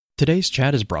Today's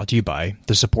chat is brought to you by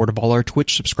the support of all our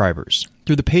Twitch subscribers.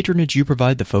 Through the patronage you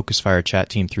provide the Focus Fire chat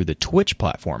team through the Twitch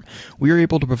platform, we are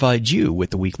able to provide you with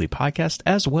the weekly podcast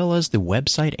as well as the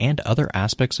website and other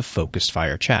aspects of Focus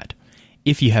Fire chat.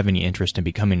 If you have any interest in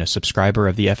becoming a subscriber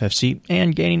of the FFC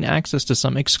and gaining access to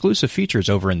some exclusive features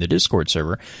over in the Discord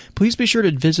server, please be sure to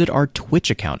visit our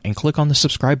Twitch account and click on the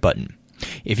subscribe button.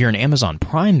 If you're an Amazon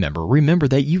Prime member, remember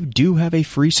that you do have a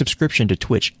free subscription to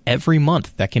Twitch every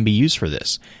month that can be used for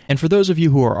this. And for those of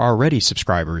you who are already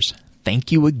subscribers,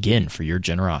 thank you again for your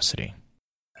generosity.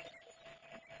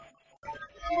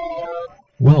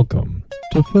 Welcome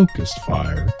to Focus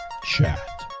Fire Chat.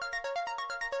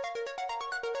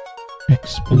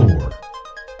 Explore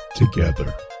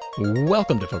together.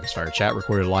 Welcome to Focus Fire Chat,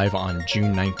 recorded live on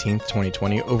June 19th,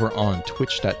 2020, over on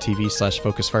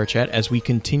twitch.tv/FocusFireChat, as we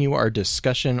continue our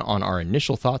discussion on our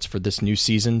initial thoughts for this new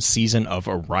Season of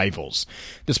Arrivals.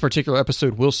 This particular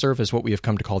episode will serve as what we have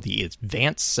come to call the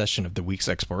advanced session of the week's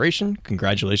exploration.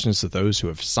 Congratulations to those who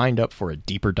have signed up for a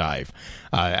deeper dive.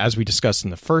 As we discussed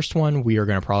in the first one, we are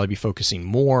going to probably be focusing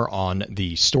more on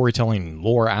the storytelling and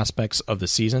lore aspects of the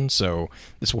season, so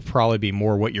this will probably be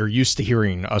more what you're used to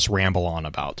hearing us ramble on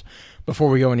about. Before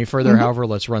we go any further, however,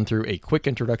 let's run through a quick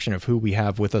introduction of who we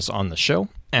have with us on the show.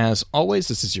 As always,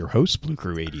 this is your host, Blue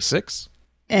Crew 86.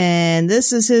 And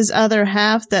this is his other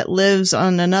half that lives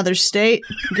on another state,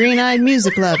 Green-Eyed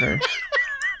Music Lover.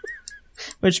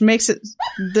 Which makes it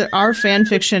our fan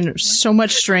fiction so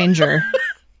much stranger.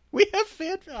 We have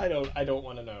fan. I don't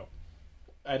want to know.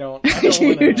 I don't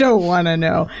You don't want to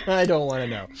know. I don't want to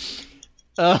know.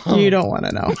 You don't want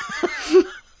to know.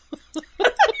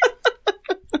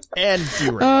 And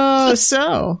derail. Oh,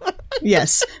 so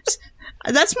yes,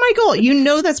 that's my goal. You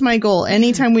know, that's my goal.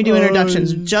 Anytime we do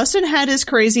introductions, Justin had his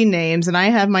crazy names, and I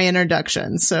have my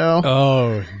introductions. So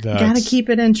gotta keep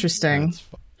it interesting.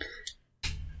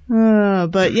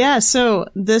 But yeah, so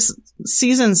this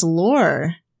season's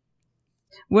lore.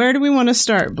 Where do we want to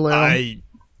start, Blue? I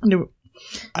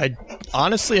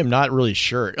honestly am not really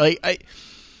sure.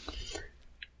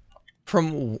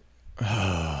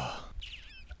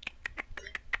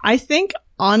 I think,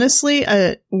 honestly,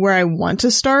 where I want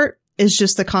to start is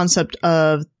just the concept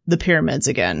of the pyramids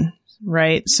again,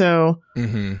 right? So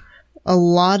a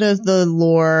lot of the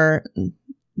lore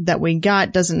that we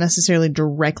got doesn't necessarily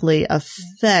directly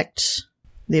affect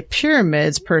the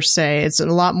pyramids per se. It's a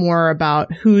lot more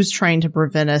about who's trying to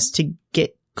prevent us to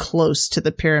get close to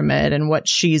the pyramid and what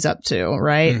she's up to,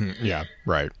 right? Yeah,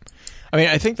 right. I mean,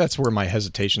 I think that's where my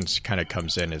hesitation kind of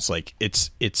comes in. It's like, it's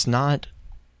not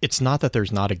that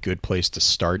there's not a good place to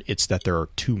start. It's that there are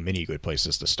too many good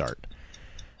places to start.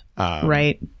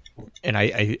 Right. And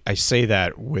I say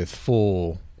that with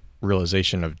full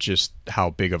realization of just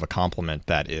how big of a compliment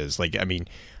that is. Like, I mean,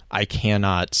 I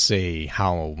cannot say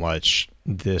how much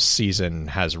this season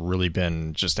has really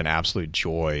been just an absolute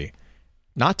joy,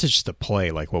 not to just to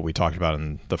play like what we talked about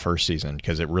in the first season,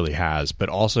 because it really has, but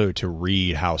also to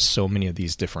read how so many of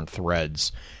these different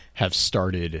threads have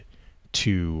started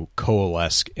to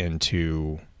coalesce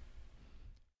into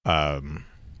a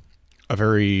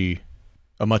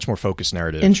much more focused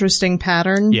narrative. Interesting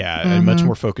pattern. Yeah, a much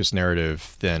more focused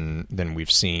narrative than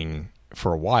we've seen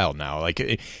for a while now.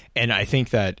 Like, and I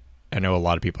think that I know a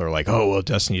lot of people are like, "Oh, well,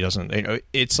 Destiny doesn't." You know,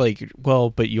 it's like,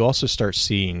 well, but you also start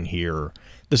seeing here.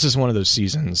 This is one of those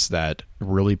seasons that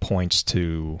really points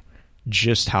to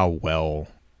just how well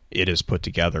it is put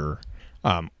together.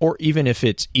 Or even if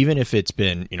it's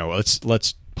been, you know,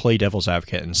 let's play devil's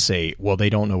advocate and say, well,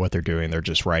 they don't know what they're doing. They're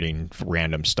just writing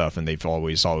random stuff and they've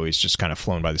always just kind of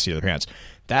flown by the seat of their pants.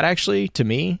 That actually, to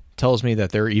me, tells me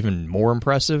that they're even more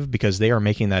impressive because they are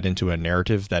making that into a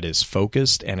narrative that is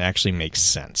focused and actually makes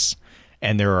sense.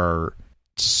 And there are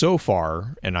so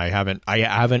far, and I haven't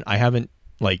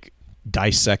like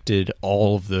dissected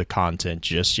all of the content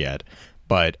just yet,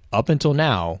 but up until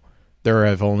now, there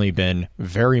have only been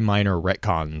very minor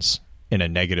retcons in a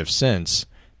negative sense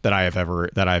that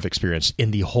I've experienced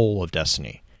in the whole of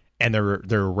Destiny. And there are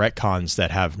retcons that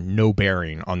have no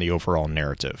bearing on the overall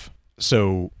narrative.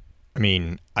 So, I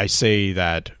mean, I say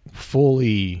that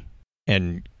fully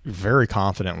and very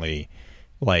confidently,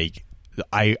 like,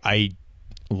 I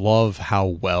love how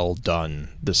well done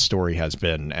this story has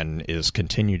been and is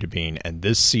continued to be. And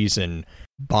this season,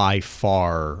 by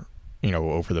far, you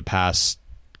know, over the past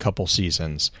couple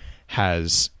seasons,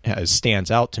 has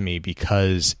stands out to me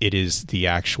because it is the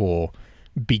actual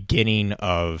beginning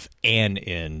of an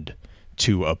end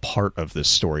to a part of this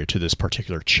story, to this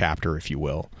particular chapter, if you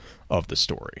will, of the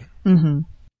story.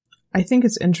 I think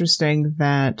it's interesting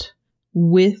that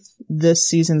with this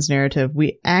season's narrative,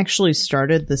 we actually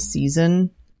started the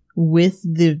season with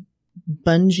the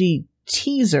Bungie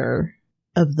teaser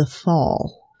of the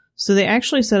fall. So they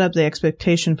actually set up the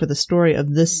expectation for the story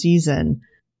of this season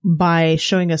by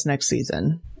showing us next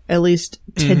season, at least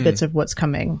tidbits of what's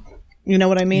coming. You know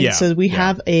what I mean? Yeah, so we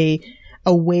have a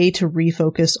way to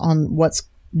refocus on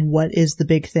what is the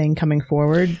big thing coming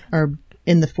forward or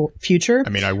in the future. I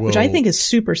mean, which I think is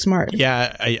super smart.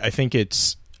 Yeah, I think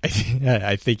it's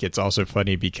I think it's also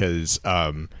funny because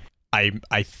I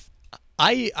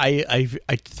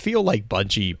feel like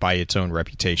Bungie, by its own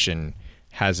reputation,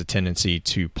 has a tendency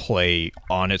to play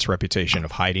on its reputation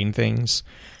of hiding things,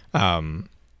 and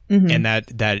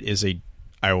that is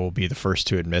I will be the first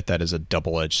to admit that is a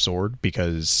double-edged sword,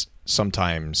 because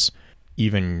sometimes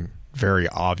even very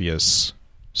obvious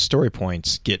story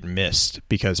points get missed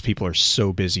because people are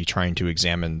so busy trying to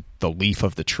examine the leaf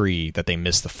of the tree that they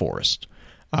miss the forest.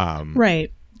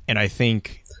 Right. And I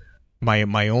think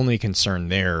my only concern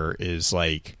there is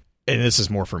like, and this is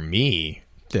more for me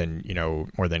than,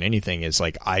 more than anything, is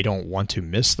like, I don't want to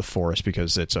miss the forest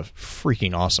because it's a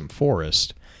freaking awesome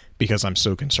forest, because I'm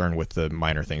so concerned with the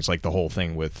minor things, like the whole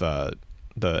thing with the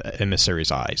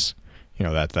emissary's eyes.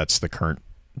 That's the current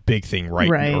big thing,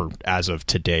 right? Or as of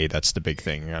today, that's the big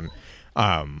thing.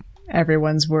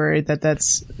 Everyone's worried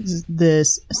that's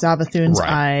this Savathun's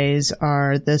eyes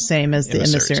are the same as the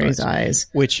emissary's eyes.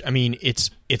 Which, I mean, it's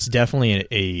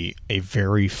definitely a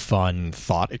very fun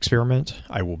thought experiment.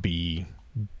 I will be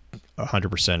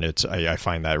 100%. I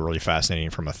find that really fascinating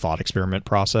from a thought experiment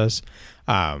process.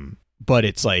 But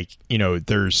it's like,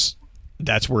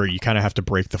 that's where you kind of have to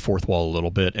break the fourth wall a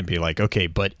little bit and be like, okay,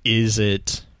 but is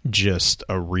it just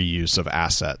a reuse of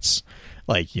assets?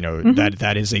 Like,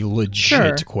 that is a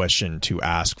legit question to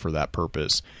ask for that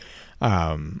purpose.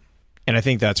 And I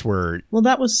think that's where... Well,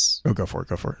 that was... Oh, go for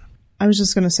it. I was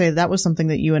just going to say that was something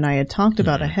that you and I had talked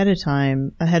about ahead of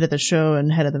time, ahead of the show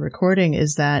and ahead of the recording,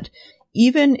 is that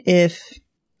even if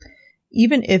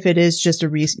it is just a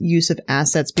reuse of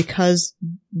assets, because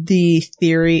the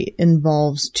theory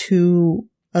involves two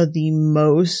of the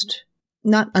most,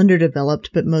 not underdeveloped,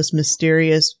 but most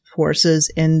mysterious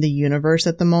forces in the universe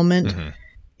at the moment,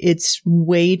 it's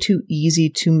way too easy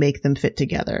to make them fit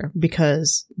together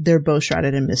because they're both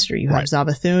shrouded in mystery. You have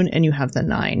Savathun and you have the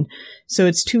Nine. So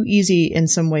it's too easy in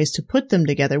some ways to put them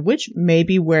together, which may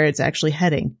be where it's actually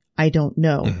heading. I don't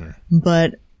know.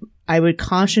 But I would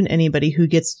caution anybody who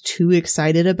gets too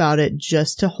excited about it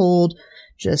just hold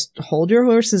your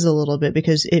horses a little bit,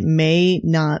 because it may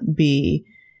not be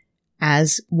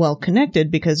as well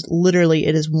connected, because literally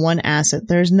it is one asset.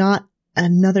 There's not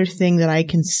another thing that I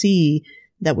can see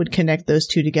that would connect those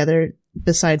two together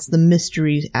besides the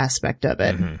mystery aspect of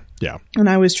it. Yeah. And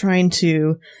I was trying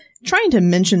to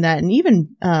mention that. And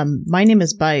even, my name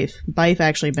is Bife. Bife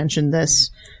actually mentioned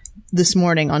this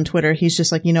morning on Twitter. He's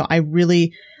just like,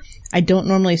 I don't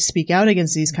normally speak out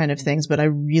against these kind of things, but I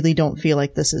really don't feel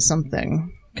like this is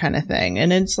something kind of thing.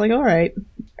 And it's like, all right,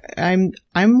 I'm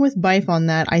with Bife on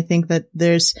that. I think that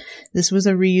this was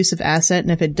a reuse of asset,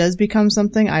 and if it does become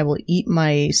something, I will eat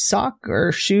my sock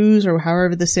or shoes or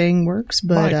however the saying works.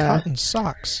 But my cotton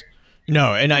socks.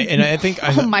 No, and I think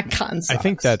my cotton socks. I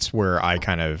think that's where I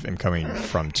kind of am coming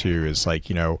from too. Is like,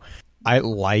 I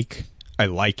like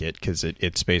it because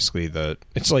it's basically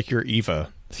it's like your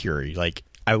Eva theory. Like,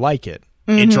 I like it.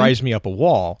 It drives me up a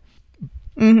wall,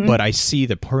 but I see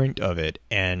the point of it,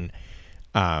 and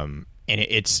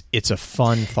it's a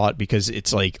fun thought, because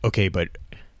it's like, okay, but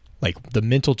like the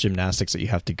mental gymnastics that you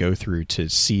have to go through to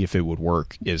see if it would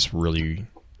work is really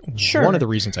one of the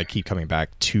reasons I keep coming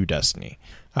back to Destiny,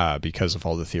 because of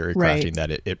all the theory crafting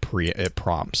that it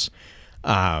prompts.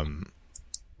 And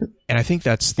I think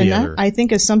that's that I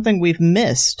think is something we've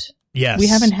missed. Yes. We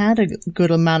haven't had a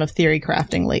good amount of theory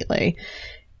crafting lately.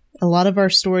 A lot of our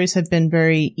stories have been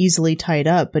very easily tied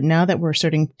up, but now that we're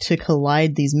starting to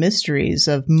collide these mysteries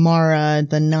of Mara,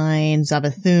 the Nine,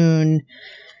 Savathun,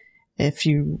 if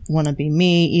you want to be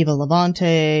me, Eva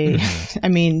Levante, I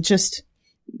mean, just,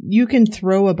 you can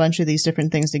throw a bunch of these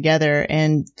different things together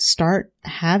and start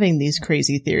having these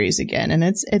crazy theories again. And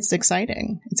it's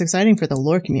exciting. It's exciting for the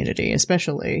lore community,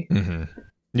 especially.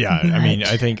 Yeah. I mean,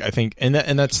 I think, and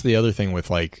that's the other thing with,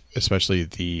 like, especially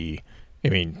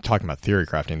talking about theory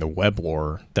crafting, the web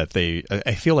lore that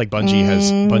I feel like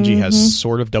Bungie has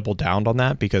sort of doubled down on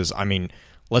that, because, I mean,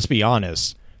 let's be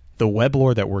honest, the web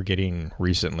lore that we're getting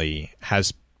recently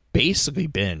has basically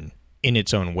been, in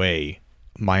its own way,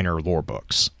 minor lore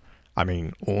books. I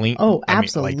mean,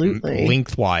 absolutely.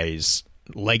 Lengthwise,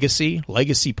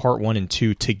 Legacy Part 1 and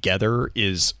 2 together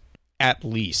is at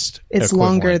least it's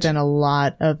longer than a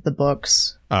lot of the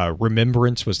books.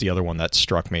 Remembrance was the other one that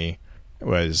struck me.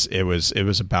 It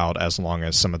was about as long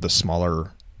as some of the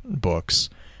smaller books.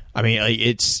 I mean, like,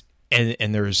 it's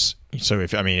and there's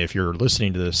if you're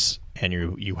listening to this and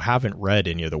you haven't read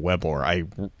any of the web lore, I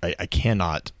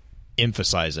cannot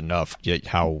emphasize enough yet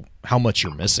how much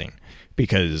you're missing,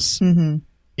 because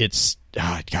it's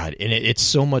God, and it's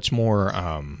so much more.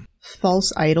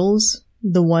 False Idols,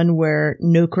 the one where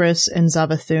Nokris and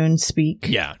Zavathun speak.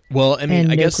 Yeah, well, I mean,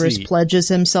 and I guess Nokris pledges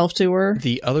himself to her.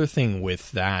 The other thing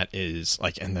with that is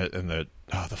like, and the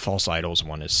False Idols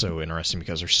one is so interesting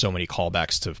because there's so many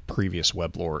callbacks to previous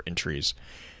web lore entries.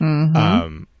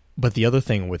 But the other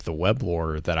thing with the web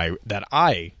lore that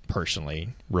I personally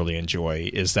really enjoy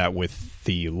is that with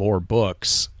the lore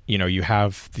books, you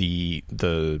have the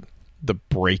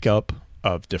breakup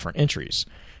of different entries.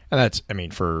 And that's, I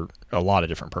mean, for a lot of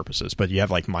different purposes, but you have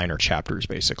like minor chapters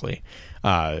basically,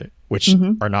 which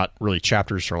are not really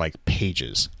chapters, or like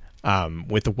pages.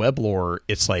 With the web lore,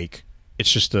 it's like, it's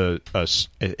just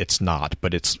it's not,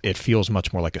 but it feels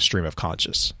much more like a stream of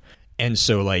conscious. And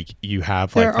so like you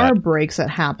have like, there are breaks that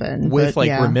happen with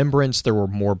Remembrance. There were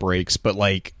more breaks, but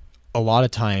like a lot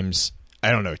of times, I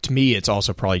don't know, to me, it's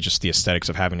also probably just the aesthetics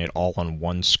of having it all on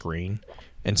one screen,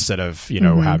 instead of,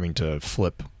 having to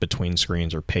flip between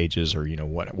screens or pages or,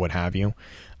 what have you.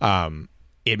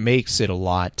 It makes it a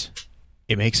lot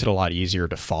easier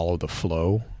to follow the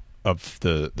flow of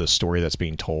the story that's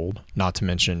being told. Not to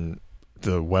mention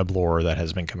the web lore that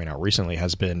has been coming out recently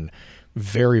has been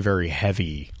very, very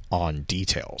heavy on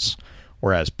details.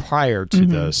 Whereas prior to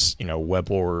this,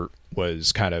 web lore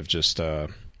was kind of just,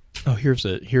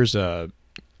 here's a,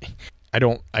 I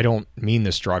don't mean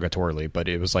this derogatorily, but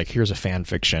it was like, here's a fan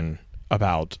fiction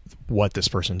about what this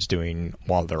person's doing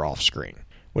while they're off screen,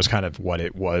 was kind of what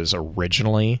it was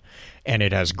originally. And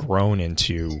it has grown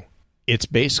into, it's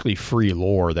basically free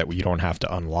lore that you don't have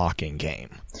to unlock in game,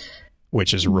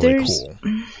 which is really cool.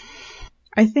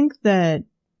 I think that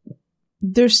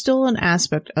there's still an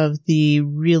aspect of the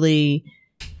really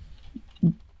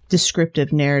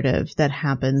descriptive narrative that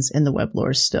happens in the web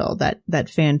lore still, that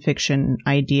fan fiction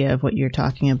idea of what you're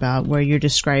talking about, where you're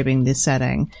describing the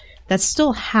setting, that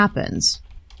still happens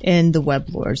in the web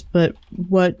lores. But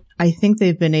what I think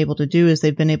they've been able to do is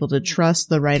they've been able to trust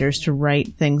the writers to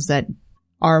write things that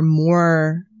are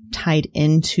more tied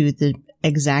into the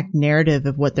exact narrative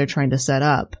of what they're trying to set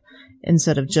up,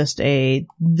 instead of just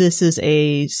this is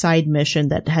a side mission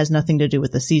that has nothing to do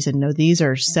with the season. No, these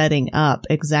are setting up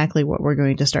exactly what we're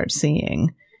going to start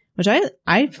seeing, which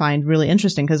I find really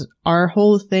interesting, because our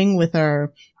whole thing with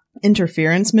our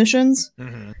interference missions,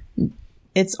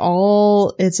 it's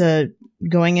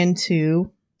going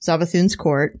into Zavathun's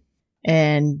court,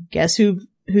 and guess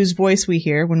whose voice we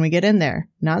hear when we get in there?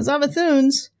 Not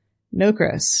Zavathun's,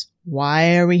 Nokris.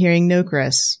 Why are we hearing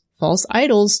Nokris? False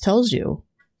Idols tells you.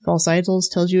 False Idols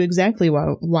tells you exactly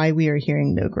why we are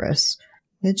hearing Nokris,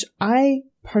 which I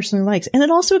personally like. And it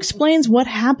also explains what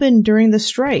happened during the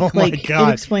strike. Oh my God.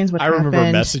 It explains what happened. I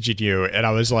remember messaging you, and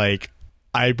I was like,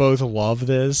 I both love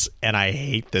this and I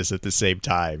hate this at the same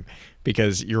time,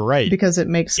 because you're right. Because it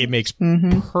makes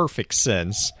perfect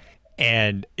sense.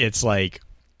 And it's like,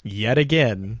 yet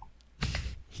again,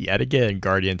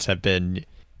 Guardians have been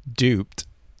duped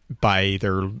by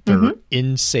their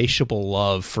insatiable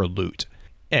love for loot.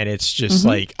 And it's just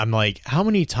like, I'm like, how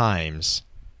many times,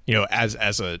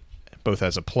 both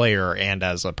as a player and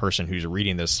as a person who's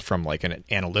reading this from like an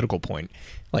analytical point,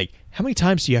 like, how many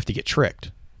times do you have to get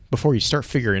tricked before you start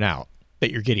figuring out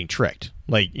that you're getting tricked?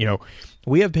 Like,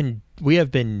 we have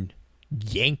been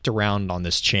yanked around on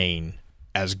this chain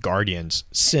as Guardians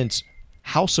since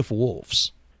House of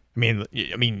Wolves. I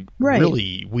mean, right.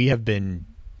 Really, we have been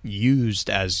used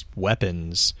as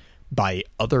weapons by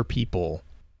other people.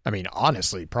 I mean,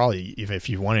 honestly, probably even if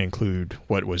you want to include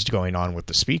what was going on with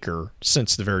the speaker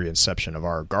since the very inception of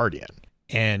our Guardian.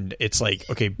 And it's like,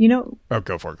 okay,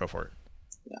 go for it.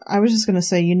 I was just going to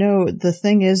say, the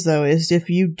thing is, though, is if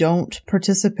you don't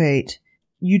participate,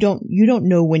 you don't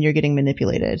know when you're getting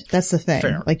manipulated. That's the thing.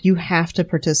 Fair. Like, you have to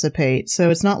participate. So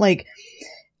it's not like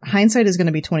hindsight is going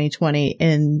to be 20/20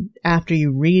 and after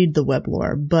you read the web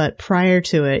lore, but prior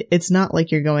to it, it's not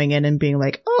like you're going in and being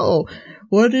like, oh,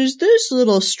 what is this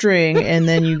little string? And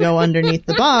then you go underneath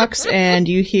the box and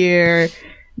you hear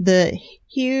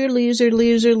here,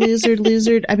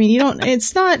 lizard. I mean,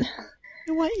 it's not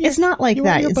like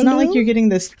that. It's not like you're getting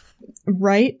this,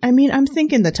 right? I mean, I'm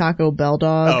thinking the Taco Bell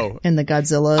dog and the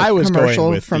Godzilla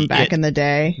commercial from back in the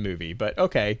day. Movie, but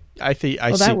okay. I see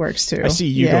that works too. I see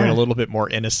you going a little bit more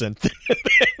innocent than I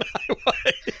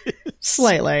was.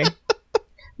 Slightly.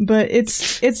 But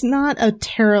it's not a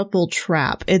terrible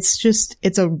trap. It's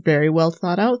a very well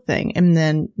thought out thing. And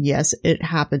then, yes, it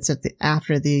happens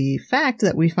after the fact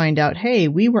that we find out, hey,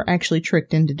 we were actually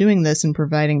tricked into doing this and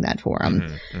providing that for them.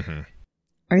 Mm-hmm, mm-hmm.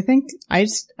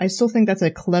 I still think that's a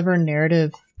clever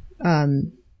narrative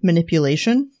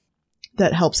manipulation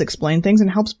that helps explain things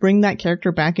and helps bring that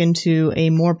character back into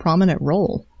a more prominent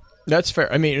role. That's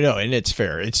fair. I mean, no, and it's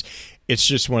fair. It's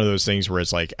just one of those things where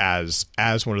it's like, as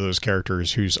one of those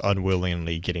characters who's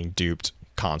unwillingly getting duped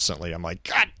constantly, I'm like,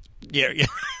 God, yeah.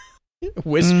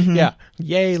 Yeah,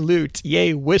 yay loot,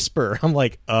 yay whisper. I'm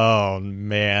like, oh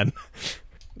man,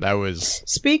 that was.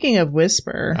 Speaking of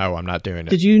whisper, oh, I'm not doing it.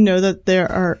 Did you know that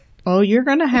there are? Oh, you're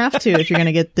gonna have to if you're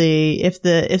gonna get if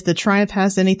the triumph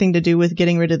has anything to do with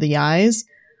getting rid of the eyes.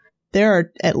 There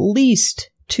are at least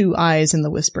 2 eyes in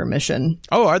the whisper mission.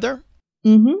 Oh, are there?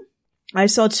 Mm-hmm. I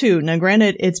saw 2. Now,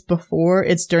 granted, it's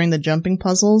during the jumping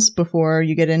puzzles before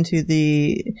you get into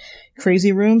the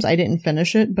crazy rooms. I didn't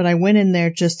finish it, but I went in there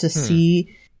just to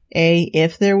see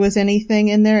if there was anything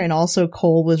in there. And also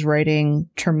Cole was writing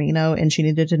Termino and she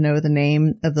needed to know the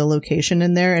name of the location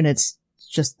in there. And it's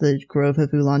just the Grove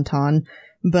of Ulantan.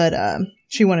 But,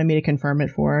 she wanted me to confirm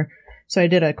it for her. So I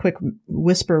did a quick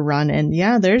whisper run and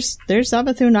yeah, there's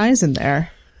Savathun eyes in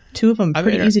there. 2 of them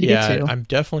pretty easy to get to. I'm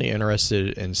definitely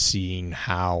interested in seeing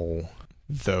how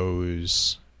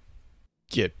those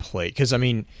get played. Because I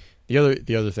mean, the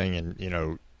other thing,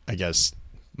 and I guess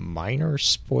minor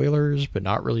spoilers, but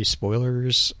not really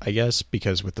spoilers. I guess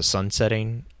because with the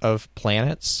sunsetting of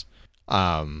planets,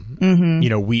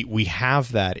 we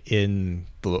have that in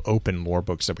the open lore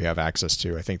books that we have access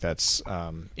to. I think that's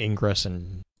Ingress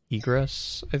and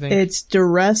Egress. I think it's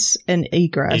Duress and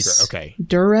Egress. Okay,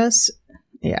 Duress.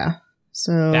 Yeah.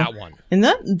 So that one. And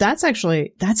that's a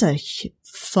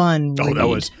fun read, that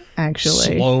was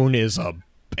actually. Sloane is a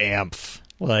bamf.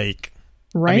 Like,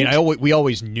 right? I mean, we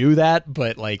always knew that,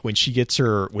 but like when she gets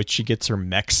her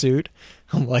mech suit,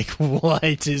 I'm like,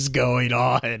 what is going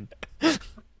on?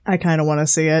 I kind of want to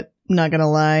see it. Not gonna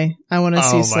lie, I want to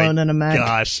see Sloane in a mech.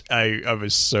 Gosh, I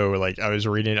was so like, I was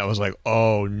reading it, I was like,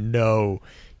 oh no,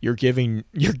 you're giving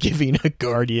a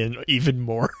Guardian even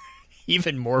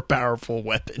more powerful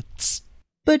weapons.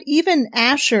 But even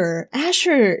Asher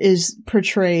is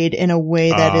portrayed in a way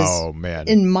that is,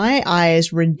 in my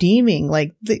eyes, redeeming.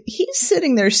 Like, he's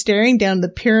sitting there staring down the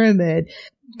pyramid,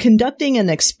 conducting an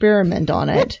experiment on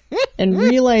it, and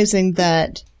realizing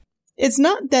that it's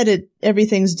not that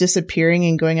everything's disappearing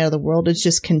and going out of the world, it's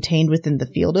just contained within the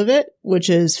field of it, which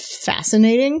is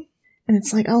fascinating. And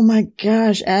it's like, oh my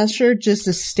gosh, Asher just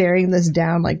is staring this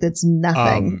down like it's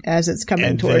nothing as it's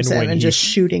coming towards him and just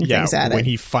shooting things at it. When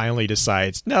he finally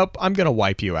decides, nope, I'm going to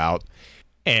wipe you out,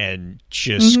 and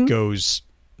just goes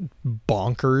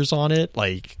bonkers on it.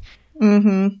 Like,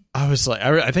 I was like,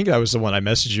 I think that was the one I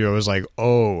messaged you. I was like,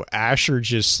 oh, Asher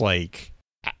just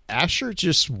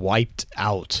wiped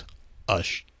out a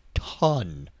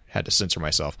ton. Had to censor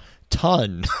myself.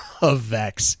 Ton of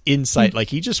Vex inside. Like,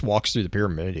 he just walks through the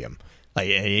Pyramidium. Like,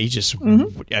 he just,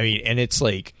 I mean, and it's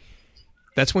like,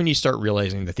 that's when you start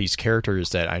realizing that these characters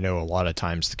that I know a lot of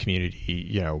times the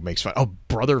community, makes fun. Oh,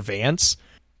 Brother Vance.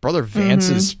 Brother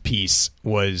Vance's piece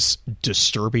was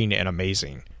disturbing and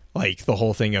amazing. Like, the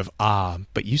whole thing of,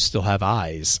 but you still have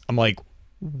eyes. I'm like,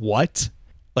 what?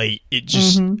 Like, it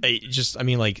just, I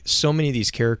mean, like, so many of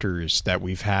these characters that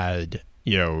we've had,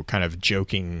 kind of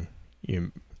joking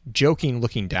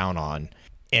looking down on,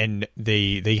 and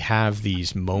they have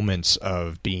these moments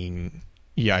of being,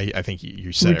 I think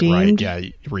you said redeemed. It right. Yeah,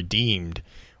 redeemed,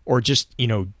 or just,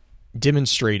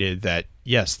 demonstrated that,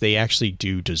 yes, they actually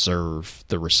do deserve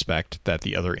the respect that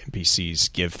the other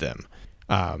NPCs give them,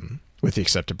 with the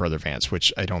exception of Brother Vance,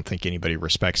 which I don't think anybody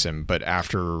respects him. But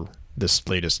after this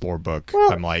latest lore book,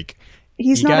 I'm like,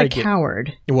 he's not a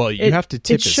coward. Well, you have to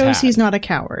tip his hat. It shows he's not a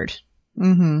coward.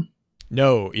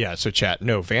 No, yeah, so chat.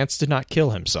 No, Vance did not kill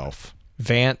himself.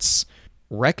 Vance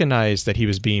recognized that he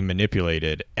was being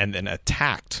manipulated and then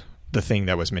attacked the thing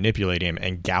that was manipulating him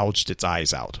and gouged its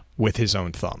eyes out with his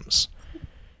own thumbs.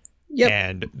 Yep.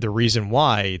 And the reason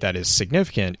why that is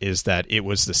significant is that it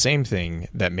was the same thing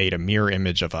that made a mirror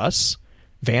image of us.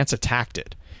 Vance attacked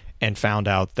it and found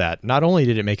out that not only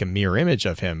did it make a mirror image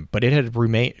of him, but it had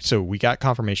remained. So we got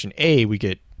confirmation. We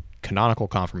get canonical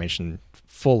confirmation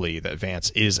fully that Vance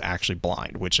is actually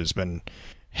blind, which has been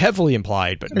heavily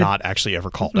implied but not actually ever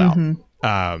called out.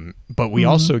 But we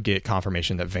also get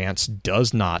confirmation that Vance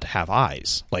does not have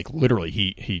eyes. Like,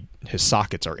 literally, his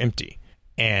sockets are empty.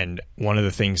 And one of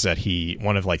the things that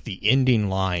one of like the ending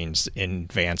lines in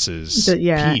Vance's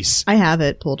piece, I have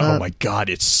it pulled up. Oh my god,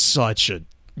 it's such a,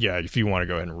 if you want to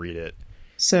go ahead and read it.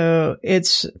 So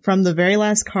it's from the very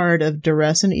last card of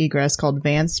Duress and Egress called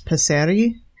Vance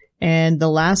Passeri. And the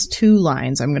last 2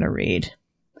 lines I'm going to read.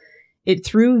 It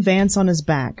threw Vance on his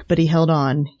back, but he held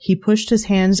on. He pushed his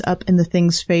hands up in the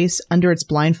thing's face under its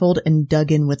blindfold and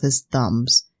dug in with his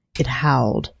thumbs. It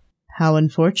howled. How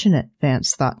unfortunate,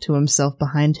 Vance thought to himself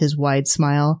behind his wide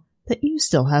smile, that you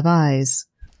still have eyes.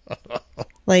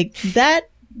 Like, that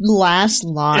last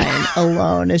line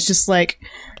alone is just like,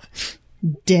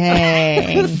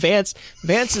 dang. Vance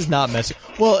is not messing.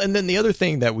 Well, and then the other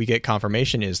thing that we get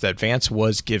confirmation is that Vance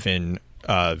was given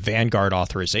Vanguard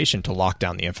authorization to lock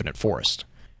down the Infinite Forest.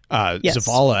 Yes.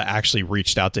 Zavala actually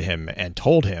reached out to him and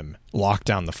told him, lock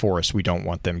down the forest. We don't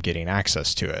want them getting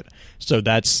access to it. So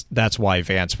that's why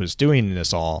Vance was doing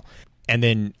this all. And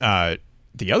then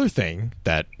the other thing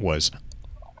that was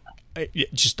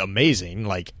just amazing,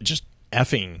 like just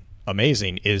effing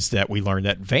amazing, is that we learned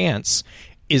that Vance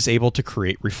is able to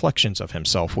create reflections of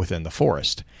himself within the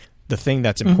forest. The thing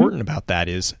that's important about that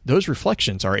is those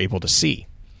reflections are able to see.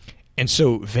 And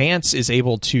so Vance is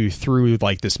able to, through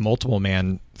like this multiple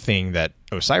man thing that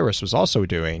Osiris was also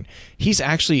doing, he's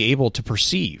actually able to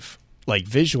perceive like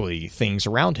visually things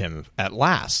around him at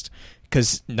last.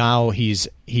 Because now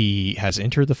he has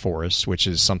entered the forest, which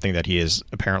is something that he has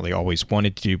apparently always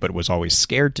wanted to do, but was always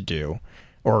scared to do,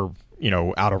 or, you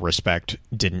know, out of respect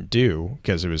didn't do,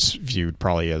 because it was viewed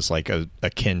probably as like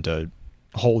akin to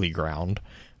holy ground.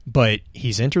 But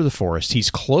he's entered the forest. He's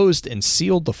closed and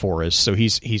sealed the forest, so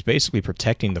he's basically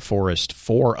protecting the forest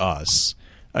for us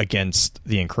against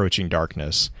the encroaching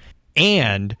darkness.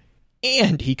 And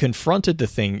he confronted the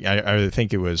thing. I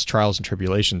think it was Trials and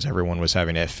Tribulations. Everyone was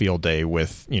having a field day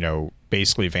with, you know,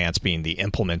 basically Vance being the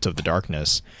implement of the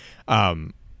darkness.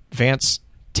 Vance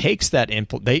takes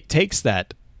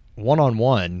that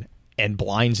one-on-one and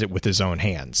blinds it with his own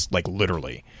hands, like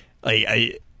literally.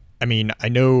 I mean, I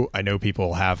know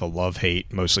people have a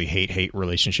love-hate, mostly hate-hate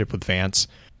relationship with Vance,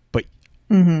 but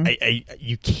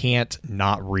you can't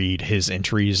not read his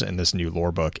entries in this new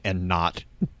lore book and not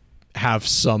have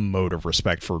some mode of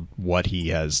respect for what he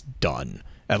has done,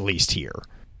 at least here.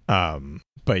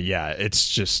 But yeah, it's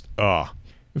just,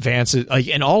 Vance is like,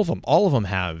 and all of them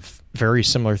have very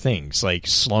similar things. Like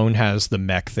Sloane has the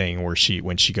mech thing where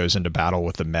when she goes into battle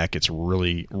with the mech, it's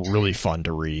really, really fun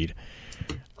to read.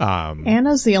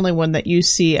 Anna's the only one that you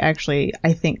see actually,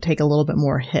 I think, take a little bit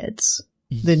more hits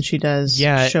than she does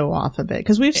show off a bit.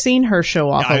 Because we've seen her show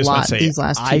off a lot these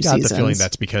last 2 seasons. I got the feeling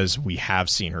that's because we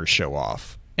have seen her show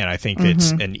off. And I think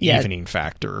it's an evening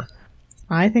factor.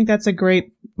 I think that's a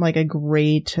great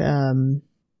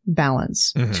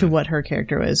balance to what her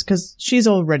character is. Because she's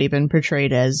already been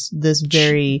portrayed as this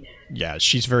very...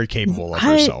 she's very capable of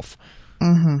herself.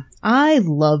 I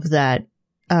love that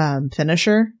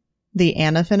finisher. The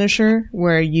Anna finisher,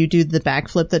 where you do the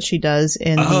backflip that she does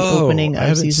in the opening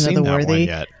of Season of the Worthy.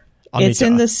 It's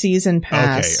in the season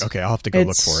pass. Okay, I'll have to go look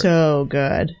for it. It's so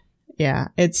good. Yeah,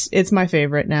 it's my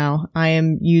favorite now. I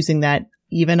am using that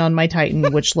even on my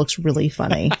Titan, which looks really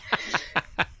funny.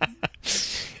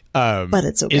 But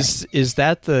it's okay. Is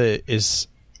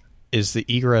the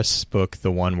Egress book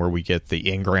the one where we get the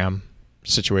Ingram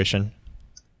situation?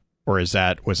 Or was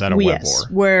that a web lore?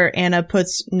 Where Anna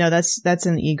puts that's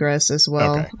an Egress as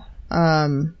well. Okay. I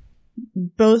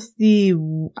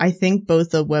think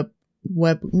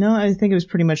it was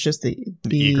pretty much just the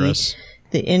Egress.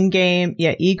 The in-game,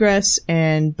 Egress,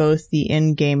 and both the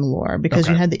in-game lore, because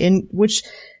you had which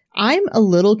I'm a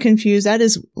little confused. That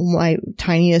is my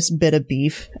tiniest bit of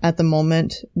beef at the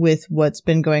moment with what's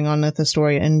been going on with the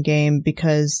story in-game,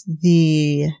 because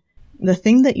the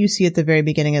thing that you see at the very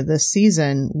beginning of this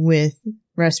season with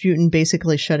Rasputin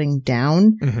basically shutting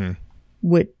down,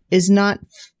 what is not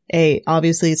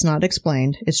obviously it's not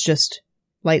explained. It's just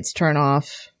lights turn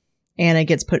off, Anna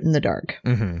gets put in the dark.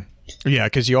 Yeah,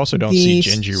 because you also don't see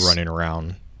Jinju running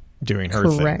around doing her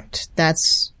thing. Correct.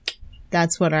 That's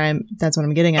what I'm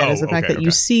getting at, is the fact that you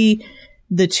see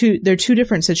they're two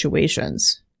different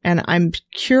situations. And I'm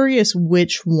curious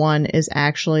which one is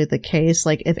actually the case.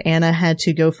 Like, if Anna had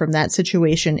to go from that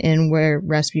situation in where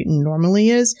Rasputin normally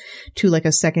is to like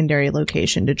a secondary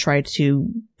location to try to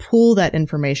pull that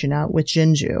information out with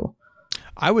Jinju.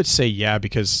 I would say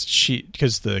because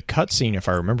the cutscene, if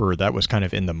I remember, that was kind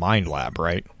of in the mind lab,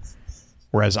 right?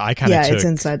 Whereas I kind of it's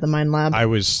inside the mind lab. I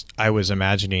was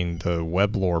imagining the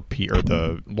web lore or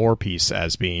the lore piece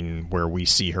as being where we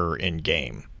see her in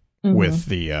game with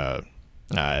the.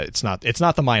 It's not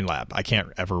the mind lab. I can't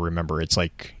ever remember. It's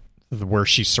like where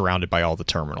she's surrounded by all the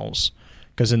terminals.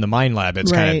 Because in the mind lab,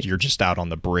 it's kind of, you're just out on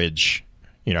the bridge,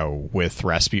 with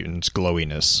Rasputin's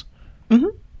glowiness.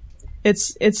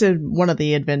 It's one of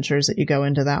the adventures that you go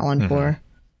into that one for.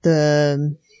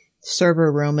 The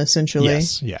server room, essentially.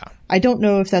 Yes, yeah. I don't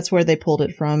know if that's where they pulled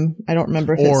it from. I don't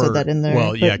remember if it said that in there.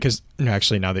 Well, yeah, because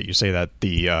actually, now that you say that,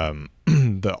 the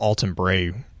the Alton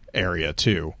Bray area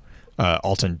too,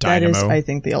 Alton Dynamo. That is, I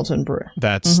think, the Alton Bray.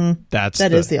 That is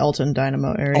the Alton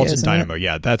Dynamo area. Alton Dynamo,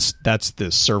 yeah. That's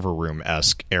the server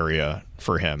room-esque area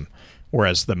for him,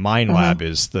 whereas the Mine Lab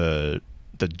is the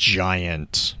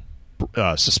giant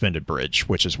suspended bridge,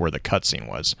 which is where the cutscene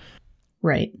was.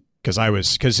 Right.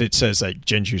 Because it says that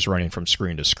Genju's running from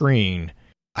screen to screen.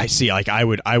 I see. Like I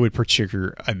would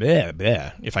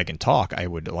if I can talk, I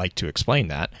would like to explain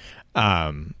that.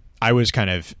 I was kind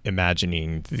of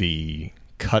imagining the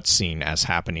cutscene as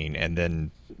happening, and then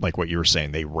like what you were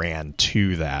saying, they ran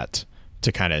to that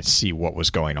to kind of see what was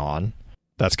going on.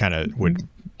 That's kind of would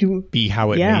be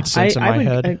how it made sense in my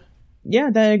head.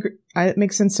 It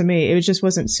makes sense to me. It just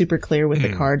wasn't super clear with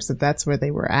the cards that's where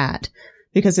they were at.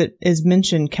 Because it is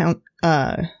mentioned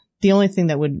the only thing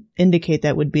that would indicate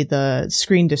that would be the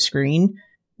screen to screen.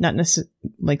 Not necessarily,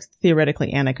 like,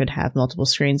 theoretically Anna could have multiple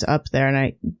screens up there, and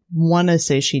I want to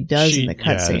say she does in the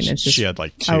cutscene. Yeah, it's just, she had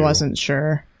like 2. I wasn't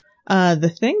sure.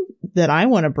 The thing that I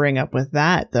want to bring up with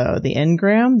that, though, the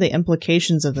engram, the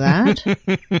implications of that.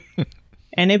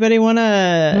 Anybody want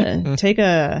to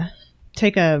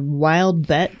take a wild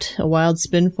bet, a wild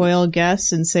spin foil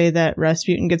guess, and say that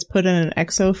Rasputin gets put in an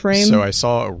exo frame? So I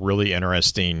saw a really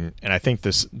interesting, and I think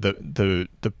the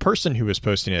person who was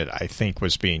posting it, I think,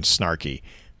 was being snarky,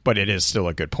 but it is still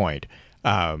a good point.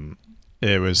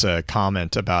 It was a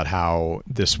comment about how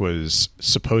this was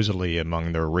supposedly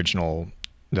among the original,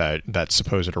 that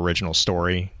supposed original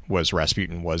story was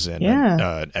Rasputin was in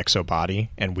an exo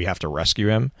body, and we have to rescue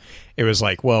him. It was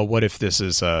like, well, what if this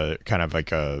is a kind of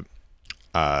like a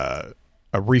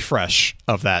refresh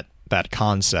of that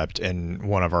concept, and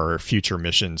one of our future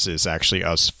missions is actually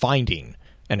us finding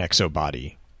an exo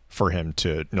body for him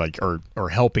to or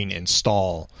helping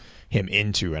install him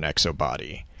into an exo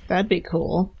body. That'd be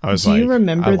cool. Do you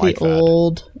remember the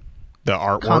old the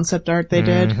artwork concept art they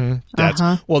did? That's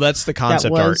the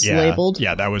concept that art. Was labeled.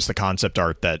 Yeah, that was the concept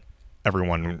art that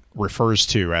everyone refers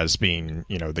to as being,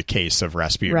 the case of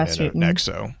Rasputin. In an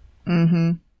exo.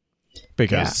 Mm-hmm.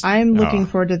 Because I'm looking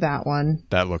forward to that one.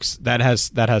 That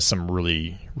has some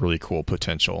really, really cool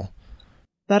potential.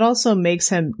 That also makes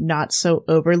him not so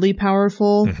overly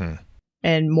powerful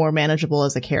and more manageable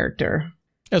as a character.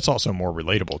 It's also more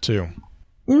relatable too.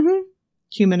 Mm-hmm.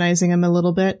 Humanizing him a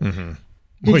little bit. Mm-hmm.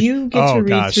 Did you get to read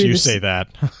gosh, through you this? say that.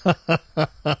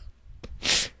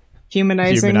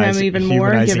 Humanizing him even more?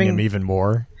 Humanizing him even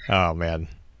more? Oh, man.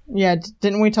 Yeah,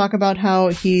 didn't we talk about how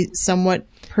he somewhat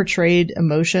portrayed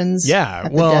emotions at the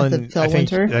death of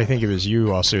Fellwinter? I think it was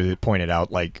you also that pointed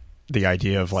out, like, the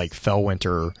idea of, like,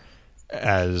 Fellwinter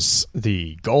as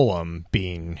the golem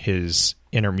being his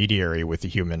intermediary with the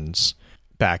humans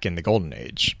back in the Golden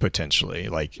Age, potentially.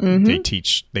 Like, they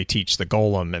teach the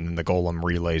golem, and then the golem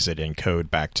relays it in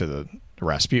code back to the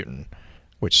Rasputin,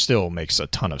 which still makes a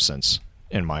ton of sense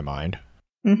in my mind.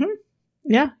 Mm-hmm.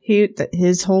 Yeah,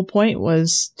 his whole point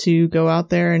was to go out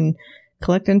there and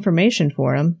collect information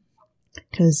for him,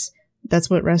 because that's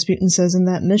what Rasputin says in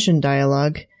that mission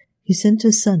dialogue. He sent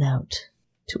his son out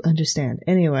to understand.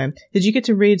 Anyway, did you get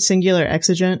to read Singular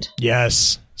Exigent?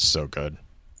 Yes, so good.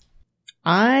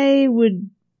 I would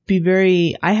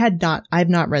be I've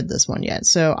not read this one yet,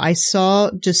 so I saw,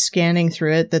 just scanning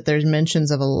through it, that there's mentions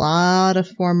of a lot of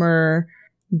former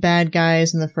bad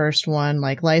guys in the first one.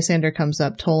 Like, Lysander comes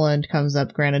up, Toland comes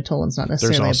up. Granted, Toland's not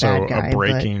necessarily a bad guy. There's also a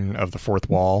breaking of the fourth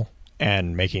wall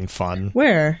and making fun.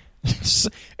 Where?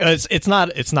 It's not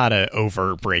a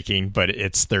over breaking, but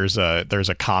there's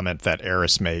a comment that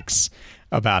Eris makes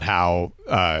about how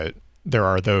there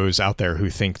are those out there who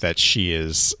think that she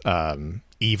is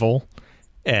evil,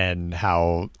 and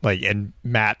how, like, and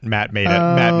Matt made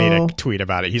a tweet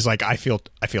about it. He's like, I feel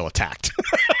attacked.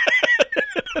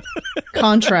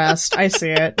 Contrast. I see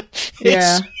it.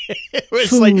 Yeah. It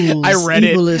was like, I read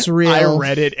evil is real. I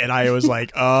read it and I was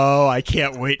like, oh, I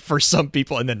can't wait for some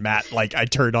people. And then Matt, like, I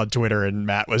turned on Twitter and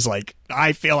Matt was like,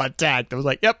 I feel attacked. I was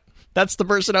like, yep, that's the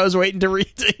person I was waiting to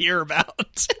hear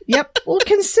about. Yep. Well,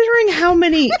 considering how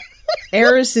many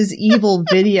Eris's evil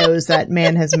videos that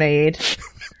man has made,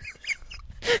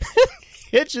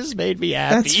 it just made me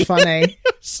happy. That's funny.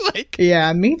 It's like,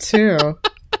 yeah, me too.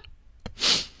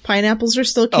 Pineapples are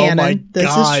still canon. Oh my this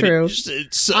God. Is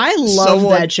true. I love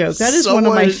that joke. That is one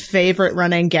of my favorite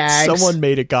running gags. Someone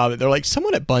made a comment. They're like,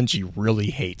 someone at Bungie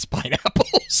really hates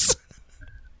pineapples.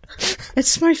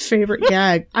 It's my favorite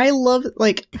gag. I love,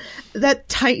 like, that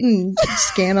Titan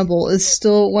Scannable is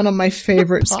still one of my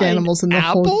favorite Scannimals in the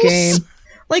whole game.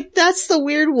 Like, that's the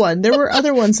weird one. There were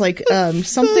other ones, like,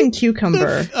 something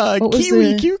cucumber. What was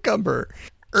Kiwi cucumber.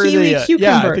 Kiwi cucumber.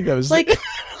 Yeah, I think that was... Like,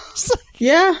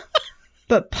 yeah.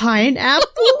 But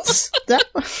pineapples?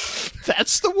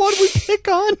 That's the one we pick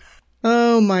on?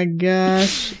 Oh my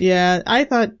gosh. Yeah, I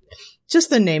thought... Just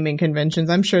the naming conventions.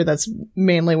 I'm sure that's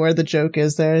mainly where the joke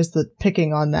is. There's the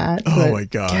picking on that. Oh my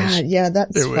gosh. God, yeah,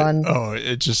 that's fun.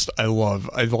 I love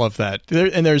that.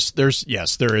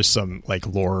 There is some like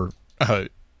lore,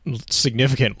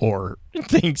 significant lore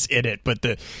things in it, but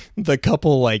the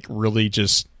couple like really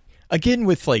just, again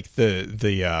with like the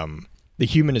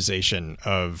humanization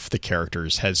of the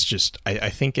characters has just, I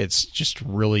think it's just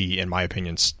really, in my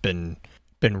opinion, been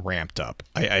ramped up.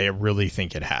 I really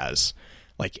think it has.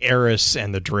 Like Eris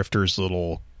and the Drifters'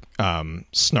 little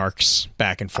snarks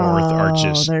back and forth are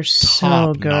just they're top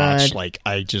so good. notch. Like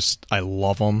I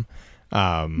love them.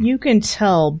 You can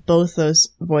tell both those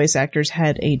voice actors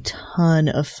had a ton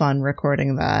of fun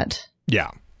recording that. Yeah,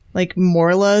 like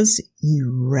Morla's,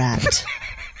 you rat.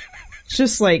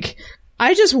 Just like,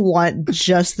 I just want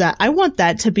just that. I want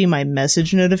that to be my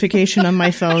message notification on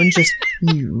my phone. Just,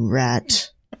 you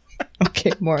rat. Okay,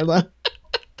 Morla.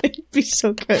 It'd be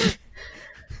so good.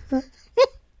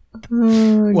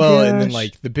 Oh, well, gosh. and then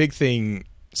like the big thing.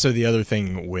 So the other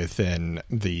thing within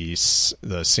the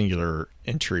singular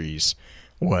entries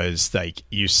was like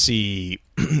you see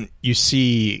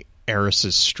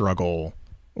Eris's struggle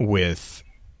with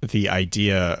the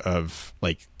idea of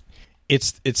like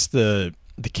it's the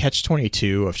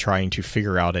catch-22 of trying to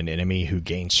figure out an enemy who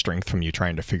gains strength from you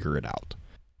trying to figure it out,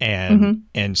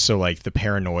 and so like the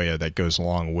paranoia that goes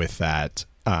along with that.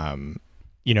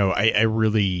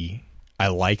 I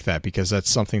like that because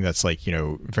that's something that's like,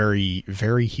 very,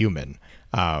 very human.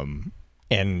 And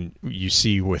you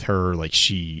see with her, like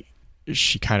she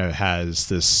kind of has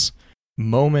this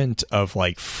moment of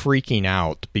like freaking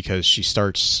out because she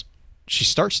starts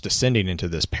descending into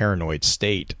this paranoid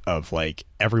state of like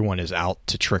everyone is out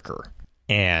to trick her.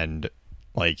 And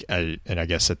like, and I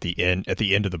guess at the end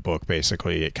of the book,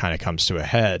 basically it kind of comes to a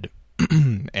head.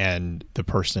 And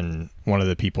one of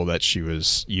the people that she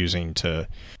was using to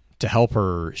help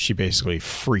her, she basically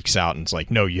freaks out and is like,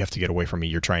 no, you have to get away from me.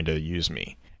 You're trying to use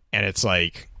me. And it's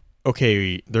like,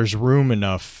 okay, there's room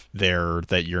enough there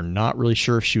that you're not really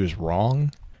sure if she was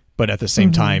wrong, but at the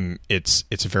same time, it's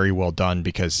very well done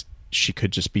because she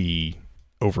could just be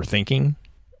overthinking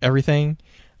everything.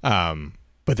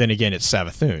 But then again, it's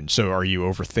Savathun. So are you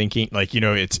overthinking? Like,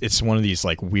 it's one of these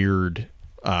like weird,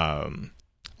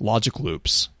 logic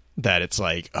loops that it's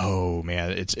like, oh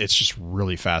man, it's just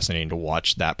really fascinating to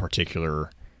watch that particular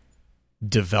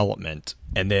development.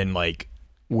 And then like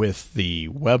with the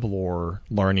web lore,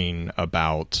 learning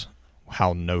about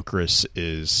how Nokris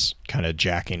is kind of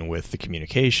jacking with the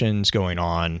communications going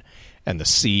on and the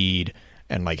seed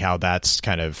and like how that's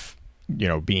kind of,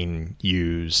 being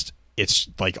used. It's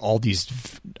like all these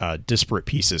disparate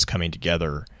pieces coming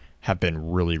together have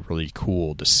been really, really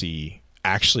cool to see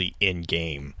actually in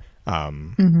game. I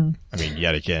mean,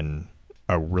 yet again,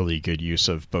 a really good use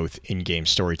of both in-game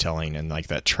storytelling and like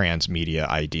that transmedia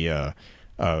idea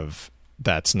of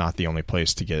that's not the only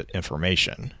place to get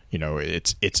information.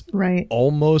 It's right.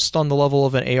 Almost on the level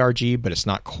of an ARG, but it's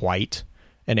not quite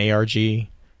an ARG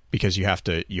because you have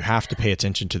to pay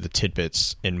attention to the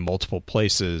tidbits in multiple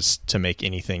places to make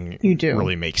anything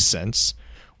really make sense,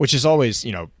 which is always,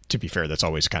 to be fair, that's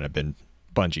always kind of been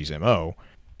Bungie's MO.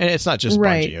 And it's not just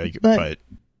Bungie, but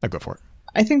I go for it.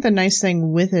 I think the nice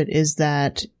thing with it is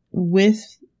that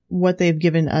with what they've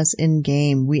given us in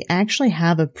game, we actually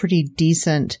have a pretty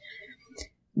decent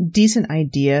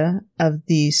idea of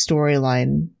the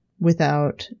storyline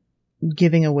without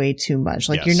giving away too much.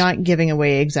 Like, You're not giving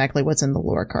away exactly what's in the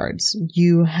lore cards.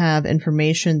 You have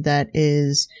information that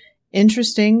is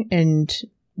interesting and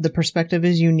the perspective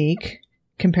is unique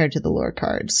compared to the lore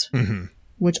cards.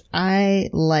 Which I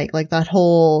like that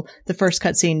the first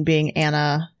cutscene being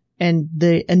Anna and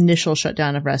the initial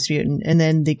shutdown of Rasputin, and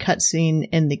then the cutscene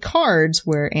in the cards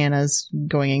where Anna's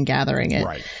going and gathering it.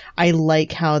 Right. I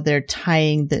like how they're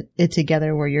tying it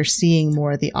together where you're seeing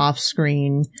more of the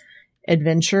off-screen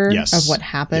adventure of what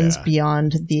happens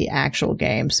beyond the actual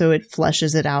game. So it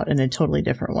fleshes it out in a totally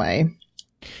different way.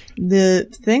 The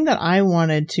thing that I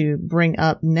wanted to bring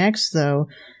up next, though,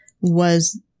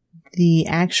 was the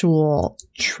actual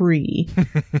tree.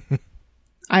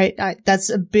 I that's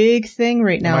a big thing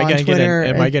right now on Twitter.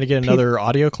 Am I going to get another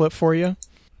audio clip for you?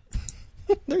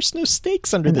 There's no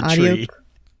stakes under the tree.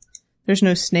 There's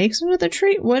no snakes under the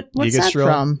tree? What's that Yggdrasil,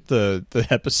 from? The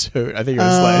episode, I think it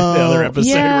was like the other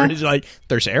episode where it's like,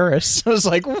 there's Eris. I was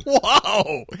like,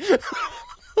 whoa!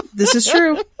 This is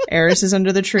true. Eris is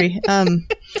under the tree.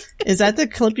 Is that the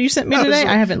clip you sent me today?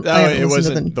 I haven't it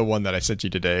wasn't the one that I sent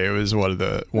you today. It was one of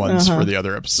the ones for the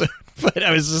other episode. But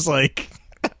I was just like,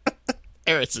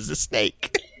 Eris is a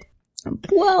snake.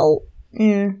 Well,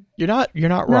 yeah. You're not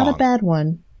wrong. Not a bad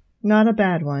one. Not a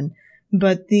bad one.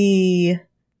 But the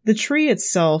tree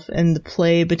itself and the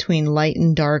play between light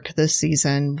and dark this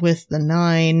season with the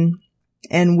 9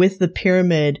 and with the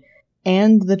pyramid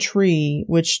and the tree,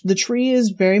 which the tree is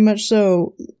very much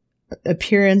so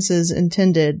appearances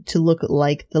intended to look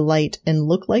like the light and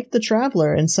look like the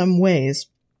traveler in some ways,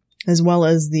 as well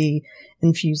as the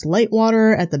infused light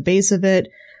water at the base of it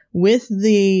with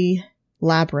the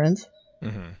labyrinth.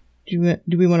 Mm-hmm.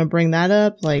 Do we want to bring that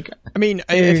up? Like, I mean,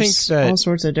 I think that all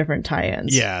sorts of different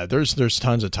tie-ins. Yeah, there's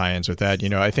tons of tie-ins with that. You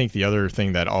know, I think the other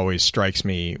thing that always strikes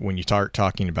me when you start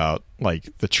talking about like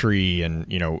the tree and,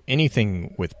 you know,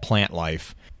 anything with plant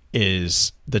life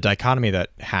is the dichotomy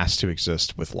that has to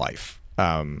exist with life.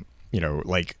 You know,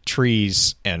 like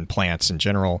trees and plants in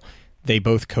general, they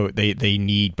both they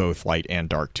need both light and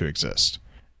dark to exist.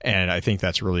 And I think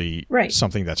that's really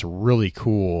something that's really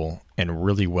cool and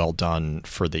really well done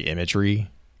for the imagery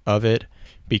of it,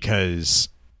 because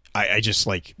I just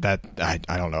like that. I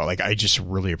don't know. Like, I just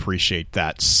really appreciate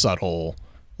that subtle,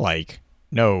 like,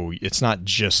 no, it's not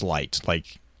just light.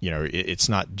 Like, you know, it's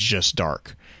not just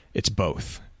dark. It's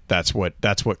both. That's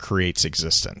what creates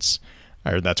existence,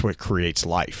 or that's what creates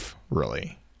life,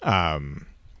 really.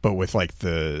 But with like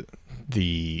the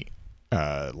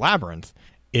labyrinth,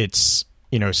 it's,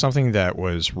 you know, something that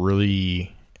was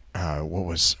really, it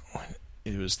was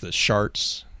the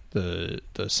Chartres, the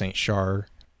Saint Char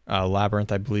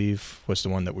labyrinth, I believe, was the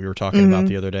one that we were talking about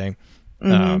the other day.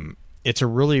 Mm-hmm. It's a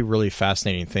really, really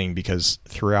fascinating thing, because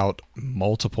throughout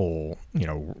multiple, you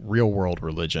know, real world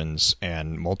religions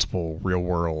and multiple real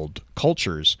world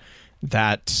cultures,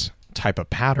 that type of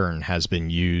pattern has been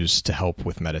used to help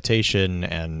with meditation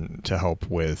and to help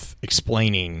with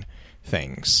explaining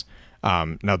things.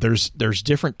 Now there's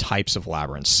different types of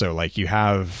labyrinths. So like you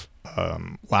have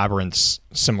labyrinths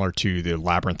similar to the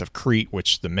Labyrinth of Crete,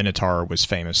 which the Minotaur was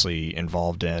famously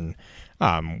involved in,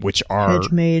 which are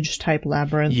hedge mage type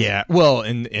labyrinths. Yeah, well,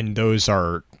 and those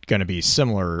are going to be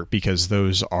similar because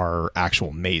those are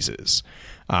actual mazes.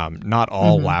 Not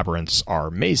all labyrinths are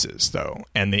mazes, though,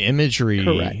 and the imagery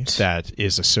that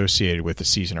is associated with the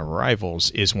Season of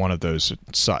Arrivals is one of those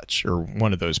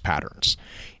one of those patterns.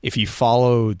 If you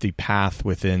follow the path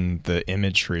within the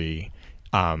imagery,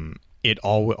 it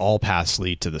all paths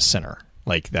lead to the center.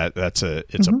 Like that.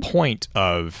 It's a point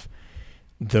of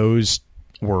those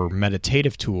were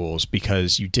meditative tools,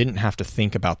 because you didn't have to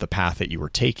think about the path that you were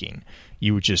taking.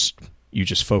 You just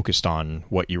focused on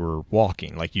what you were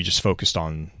walking. Like you just focused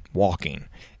on walking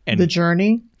and the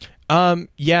journey.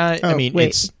 Yeah. Oh, I mean,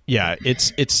 wait.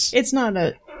 it's not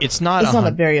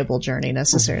a variable journey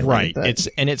necessarily. Right. But.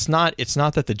 It's not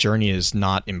that the journey is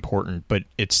not important, but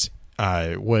it's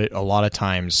what a lot of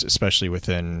times, especially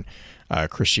within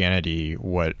Christianity,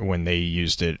 when they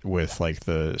used it with like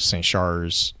the Saint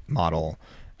Charles model,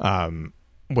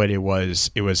 what it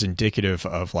was indicative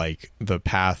of like the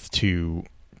path to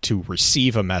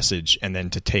receive a message and then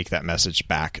to take that message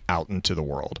back out into the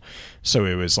world. So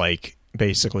it was like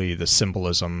basically the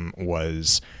symbolism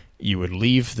was you would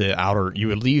leave the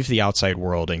outside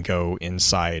world and go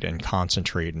inside and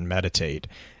concentrate and meditate.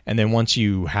 And then once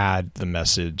you had the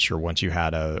message, or once you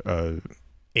had a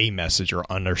message or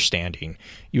understanding,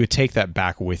 you would take that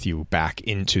back with you back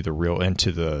into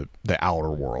the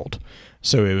outer world.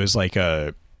 So it was like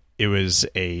a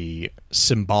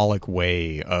symbolic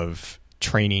way of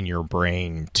training your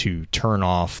brain to turn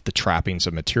off the trappings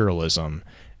of materialism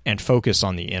and focus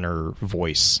on the inner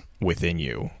voice within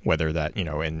you, whether that, you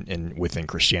know, and within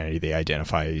Christianity, they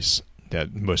identifies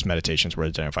that most meditations were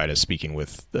identified as speaking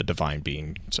with the divine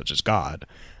being such as God.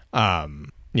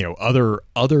 You know,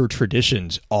 other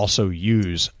traditions also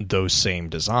use those same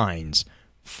designs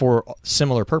for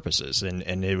similar purposes. And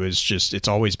it's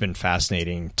always been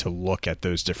fascinating to look at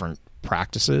those different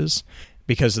practices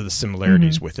because of the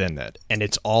similarities within that. And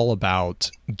it's all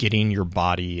about getting your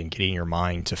body and getting your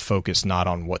mind to focus not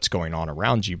on what's going on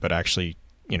around you, but actually,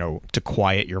 you know, to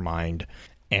quiet your mind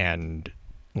and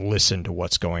listen to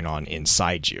what's going on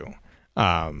inside you.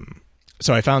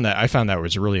 So I found that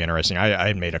was really interesting. I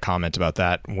had made a comment about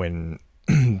that when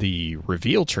the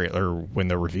reveal trailer, when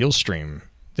the reveal stream,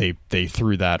 they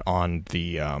threw that on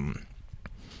the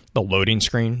loading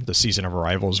screen, the Season of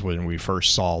Arrivals, when we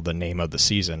first saw the name of the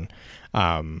season.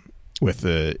 with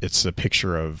it's a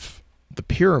picture of the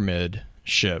pyramid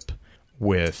ship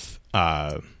with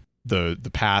the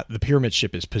pyramid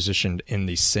ship is positioned in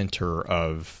the center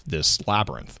of this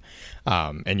labyrinth.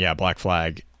 And yeah, Black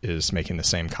Flag is making the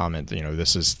same comment.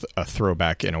 This is a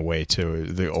throwback in a way to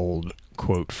the old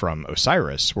quote from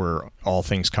Osiris, where all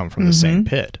things come from the same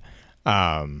pit.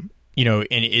 And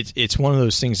it's one of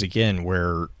those things again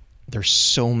where there's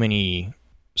so many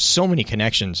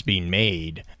connections being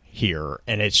made here,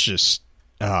 and it's just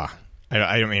I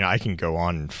mean, I can go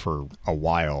on for a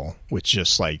while with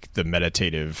just like the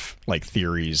meditative like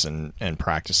theories and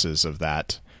practices of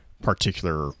that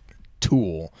particular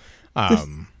tool.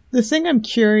 The thing I'm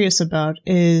curious about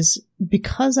is,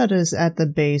 because that is at the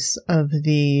base of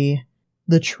the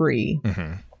tree,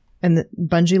 and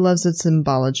Bungie loves its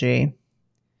symbology,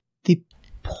 the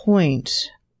point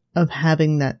of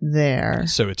having that there.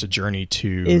 So it's a journey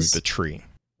to the tree.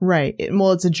 Right.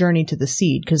 Well, it's a journey to the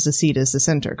seed, because the seed is the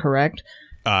center, correct?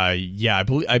 Yeah,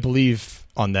 I believe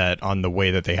on the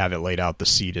way that they have it laid out, the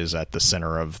seed is at the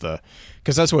center of the,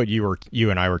 because that's what you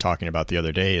and I were talking about the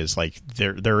other day, is like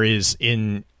there is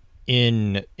in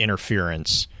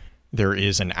Interference, there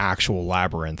is an actual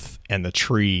labyrinth, and the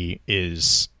tree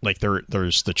is like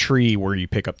there's the tree where you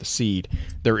pick up the seed.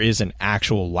 There is an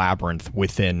actual labyrinth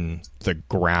within the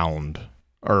ground,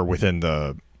 or within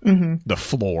the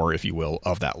floor, if you will,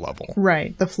 of that level.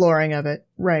 Right. The flooring of it.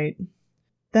 Right.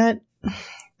 The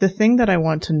thing that I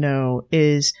want to know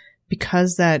is,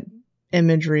 because that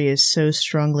imagery is so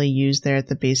strongly used there at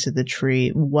the base of the tree,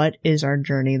 what is our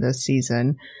journey this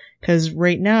season? Because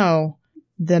right now,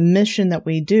 the mission that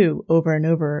we do over and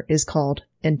over is called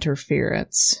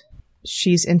Interference.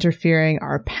 She's interfering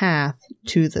our path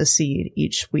to the seed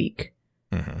each week.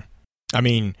 I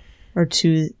mean, or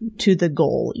to the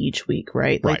goal each week,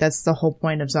 right? Like, that's the whole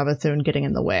point of Savathun getting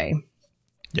in the way.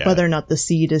 Yeah. Whether or not the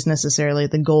seed is necessarily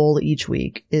the goal each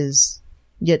week is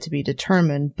yet to be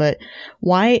determined. But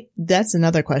why? That's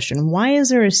another question. Why is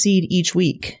there a seed each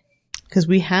week? Because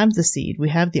we have the seed, we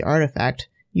have the artifact.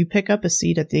 You pick up a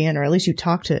seed at the end, or at least you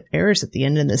talk to Eris at the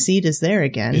end, and the seed is there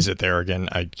again. Is it there again?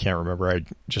 I can't remember. I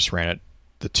just ran it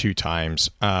the 2 times.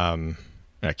 I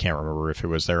can't remember if it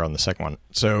was there on the second one.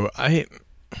 So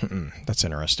that's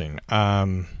interesting.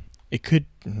 It could.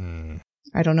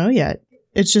 I don't know yet.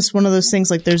 It's just one of those things.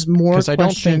 Like, there's more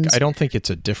questions. I don't think it's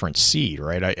a different seed,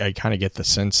 right? I kind of get the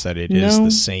sense that it is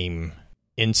the same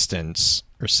instance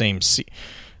or same seed.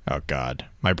 Oh God,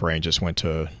 my brain just went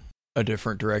to a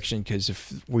different direction, because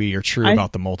if we are true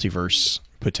about the multiverse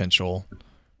potential.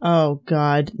 Oh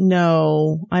God,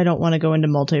 no! I don't want to go into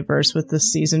multiverse with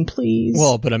this season, please.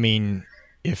 Well, but I mean,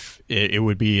 if it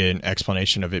would be an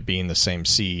explanation of it being the same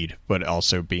seed, but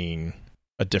also being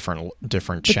a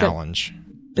different challenge.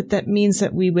 But that means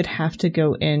that we would have to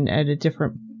go in at a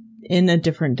different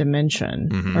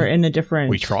dimension, or in a different.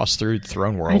 We cross through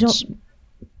throne worlds.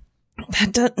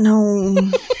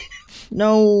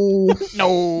 No.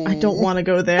 I don't want to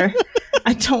go there.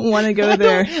 I don't want to go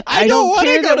there. I don't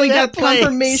care that we got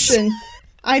confirmation.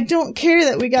 I don't care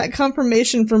that we got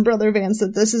confirmation from Brother Vance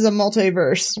that this is a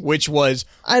multiverse. Which was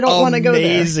I don't want to go there.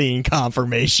 Amazing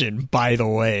confirmation, by the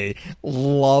way.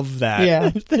 Love that.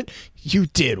 Yeah. You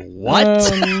did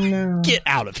what? No. Get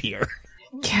out of here.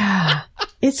 Yeah.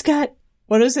 It's got,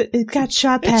 what is it? It's got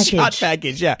shot package. Shot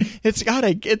package, yeah.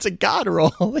 It's a god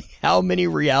roll. How many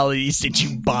realities did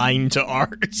you bind to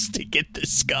ours to get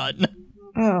this gun?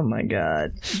 Oh my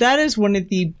God. That is one of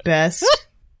the best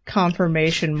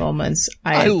confirmation moments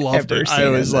I've ever seen. I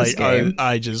was in this game.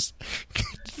 I just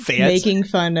making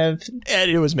fun of,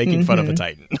 and it was making fun of a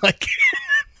Titan. Like,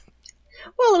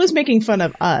 well, it was making fun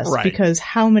of us, because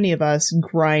how many of us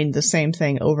grind the same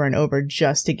thing over and over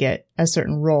just to get a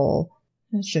certain role?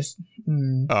 It's just.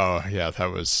 Oh yeah,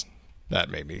 that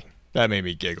made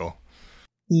me giggle.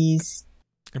 Yes.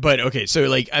 But okay, so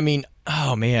like, I mean,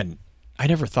 oh man, I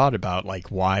never thought about like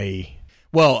why.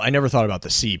 Well, I never thought about the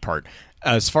C part.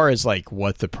 As far as like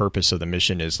what the purpose of the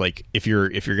mission is, like if you're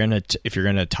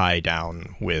gonna tie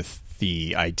down with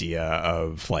the idea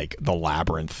of like the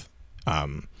labyrinth,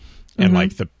 and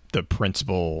like the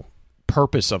principal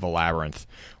purpose of a labyrinth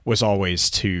was always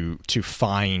to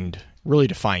find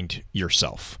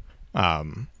yourself,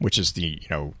 which is the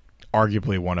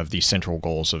arguably one of the central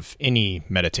goals of any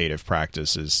meditative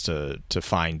practice, is to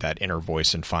find that inner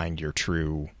voice and find your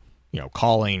true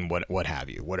calling, what have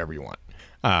you, whatever you want.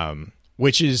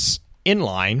 Which is in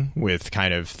line with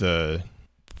kind of the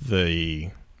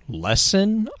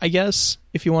lesson, I guess,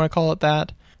 if you want to call it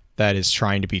that is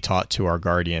trying to be taught to our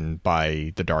guardian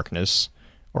by the darkness,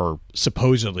 or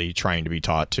supposedly trying to be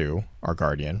taught to our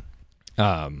guardian.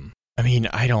 I I mean,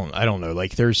 I don't know.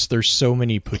 Like, there's so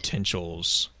many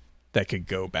potentials that could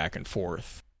go back and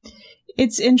forth.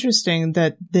 It's interesting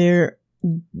that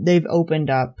they've opened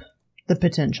up the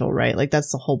potential, right? Like,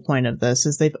 that's the whole point of this,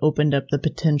 is they've opened up the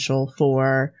potential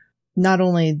for not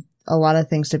only a lot of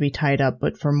things to be tied up,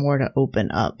 but for more to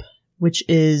open up, which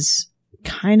is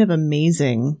kind of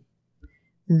amazing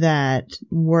that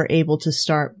we're able to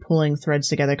start pulling threads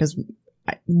together. Because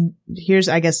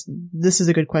I guess this is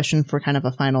a good question for kind of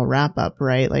a final wrap up,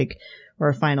 right? Like,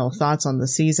 or final thoughts on the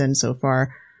season so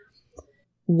far.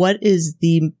 What is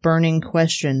the burning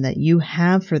question that you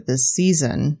have for this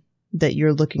season that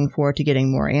you're looking forward to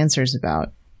getting more answers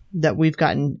about, that we've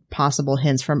gotten possible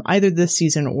hints from either this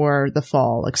season or the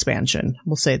fall expansion?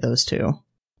 We'll say those two.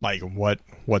 Like,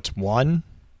 what's one?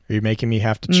 Are you making me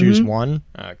have to choose one?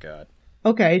 Oh, God.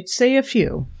 Okay, say a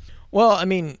few. Well, I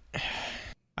mean,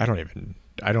 I don't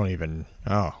even,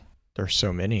 oh, there's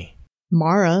so many.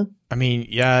 Mara. I mean,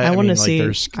 yeah, I want mean, to like, see.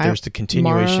 there's the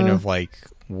continuation Mara. of, like,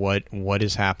 what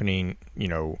is happening, you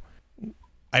know.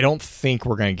 I don't think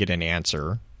we're going to get an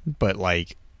answer, but,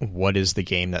 like, what is the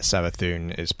game that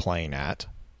Savathun is playing at,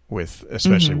 with,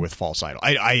 especially with False Idol?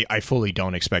 I fully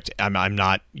don't expect, I'm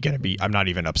not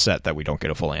even upset that we don't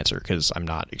get a full answer, because I'm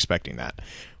not expecting that.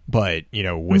 But, you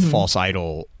know, with False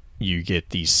Idol, you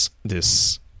get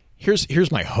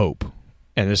here's my hope.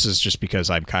 And this is just because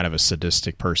I'm kind of a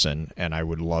sadistic person and I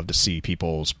would love to see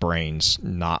people's brains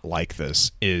not like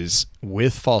this, is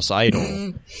with False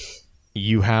Idol,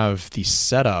 you have the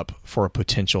setup for a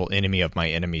potential enemy of my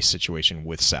enemy situation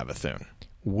with Savathun.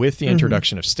 With the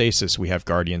introduction of Stasis, we have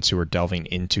Guardians who are delving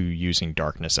into using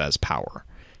darkness as power.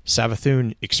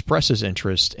 Savathun expresses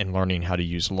interest in learning how to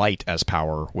use light as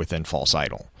power within False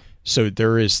Idol. So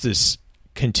there is this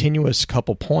continuous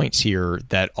couple points here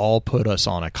that all put us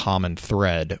on a common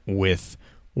thread with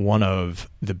one of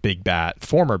the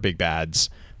former big bads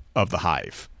of the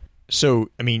Hive. So,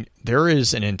 I mean, there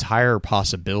is an entire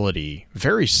possibility,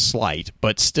 very slight,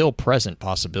 but still present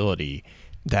possibility,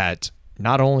 that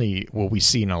not only will we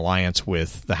see an alliance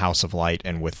with the House of Light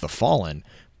and with the Fallen,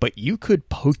 but you could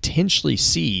potentially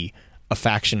see a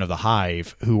faction of the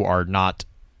Hive who are not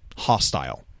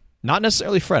hostile. Not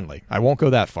necessarily friendly. I won't go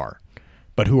that far.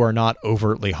 But who are not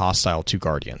overtly hostile to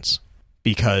Guardians,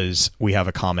 because we have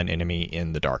a common enemy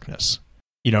in the darkness.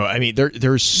 You know, I mean,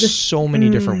 there's so many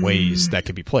different ways that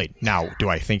could be played. Now, do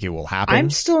I think it will happen? I'm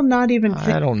still not even...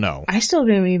 I don't know. I still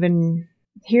don't even...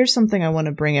 Here's something I want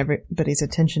to bring everybody's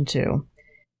attention to.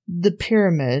 The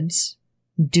pyramids,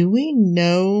 do we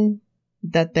know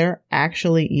that they're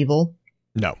actually evil?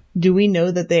 No. Do we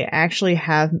know that they actually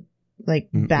have, like,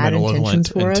 bad intentions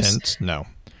for us? No.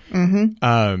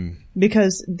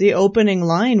 Because the opening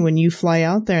line when you fly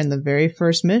out there in the very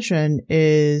first mission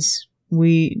is,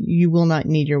 you will not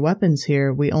need your weapons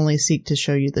here. We only seek to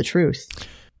show you the truth.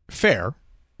 Fair.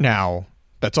 Now,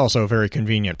 that's also a very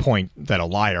convenient point that a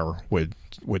liar would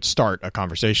start a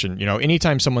conversation. You know,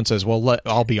 anytime someone says, well,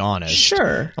 I'll be honest.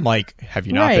 Sure. I'm like, have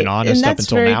you not been honest up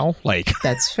until now? Like,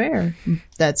 that's fair.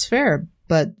 That's fair.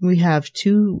 But we have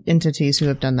two entities who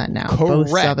have done that now. Correct.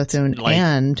 Both Savathun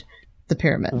and the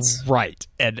pyramids. Right.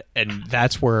 And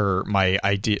that's where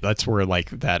like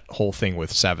that whole thing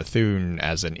with Savathun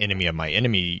as an enemy of my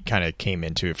enemy kind of came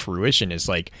into fruition, is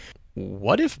like,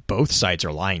 what if both sides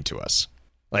are lying to us?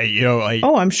 Like, you know, like,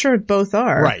 oh, I'm sure both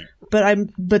are. Right.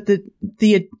 But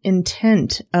the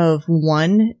intent of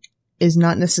one is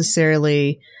not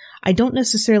necessarily, I don't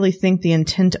necessarily think the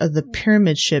intent of the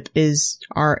pyramid ship is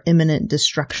our imminent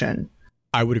destruction.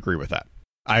 I would agree with that.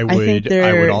 I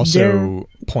would also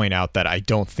point out that I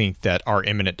don't think that our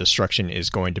imminent destruction is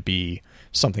going to be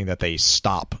something that they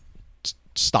stop.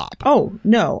 Oh,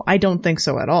 no, I don't think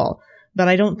so at all. But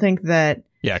I don't think that...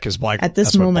 Yeah, because at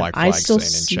this moment, Black Flag's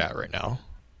saying in chat right now.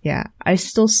 Yeah, I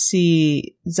still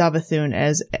see Savathun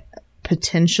as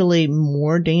potentially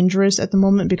more dangerous at the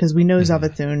moment, because we know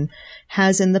Savathun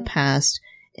has in the past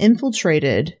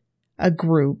infiltrated a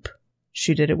group.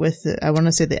 She did it with, I want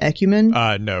to say the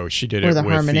Ecumen? No, she did it with the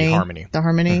Harmony. The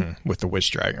Harmony? With the Wish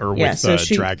Dragon, or with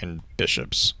the Dragon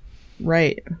Bishops.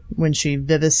 Right. When she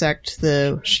vivisected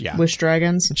the Wish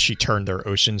Dragons. She turned their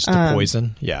oceans to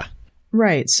poison. Yeah.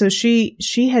 Right. So she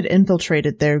had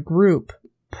infiltrated their group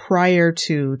prior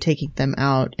to taking them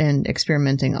out and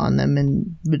experimenting on them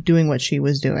and doing what she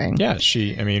was doing. Yeah,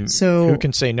 who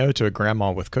can say no to a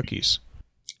grandma with cookies?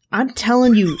 I'm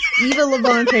telling you, Eva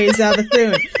Levante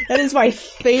Savathun. That is my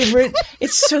favorite.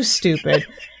 It's so stupid.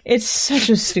 It's such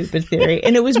a stupid theory.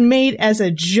 And it was made as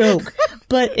a joke,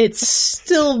 but it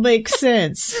still makes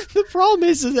sense. The problem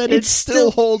is that it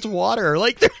still holds water.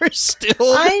 Like, there's still...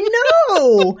 I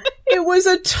know! It was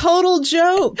a total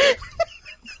joke.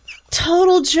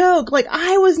 total joke. Like,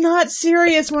 I was not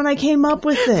serious when I came up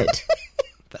with it.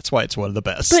 That's why it's one of the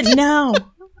best. But now,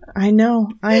 I know.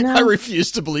 I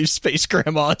refuse to believe Space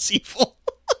Grandma is evil.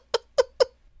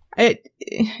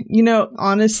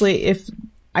 Honestly, if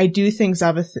I do think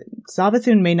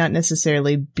Savathun may not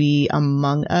necessarily be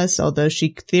among us, although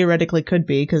she theoretically could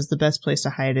be, because the best place to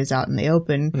hide is out in the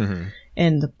open,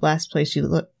 and the last place you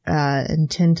look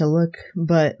intend to look.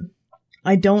 But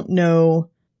I don't know.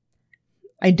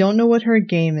 I don't know what her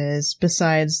game is,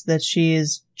 besides that she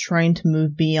is trying to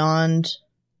move beyond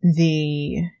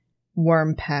the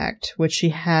Worm Pact, which she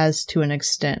has to an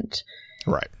extent.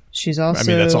 Right. She's also... I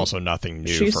mean, that's also nothing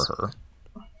new for her.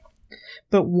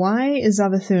 But why is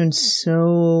Savathun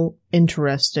so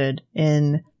interested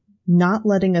in not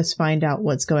letting us find out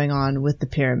what's going on with the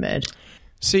pyramid?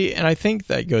 See, and I think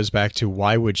that goes back to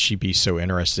why would she be so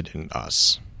interested in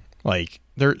us? Like,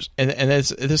 there's... And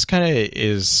this kind of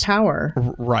is... Power.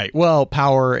 Right. Well,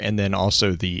 power, and then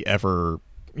also the ever...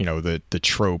 the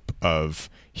trope of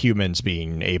humans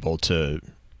being able to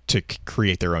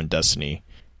create their own destiny,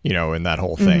 and that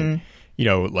whole thing.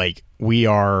 Like, we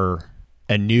are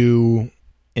a new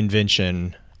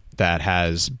invention that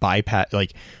has bypass,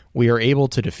 like, we are able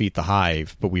to defeat the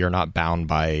Hive, but we are not bound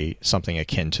by something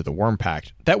akin to the Worm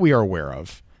Pact that we are aware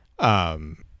of.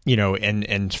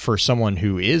 And for someone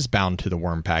who is bound to the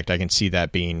Worm Pact, I can see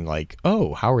that being like,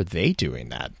 oh, how are they doing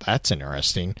that? That's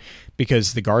interesting,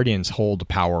 because the Guardians hold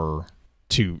power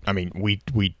to, I mean,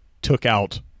 we took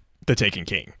out the Taken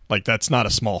King. Like, that's not a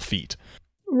small feat.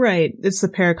 Right. It's the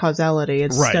paracausality.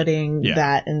 It's studying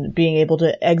that and being able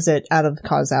to exit out of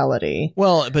causality.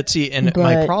 Well, but see,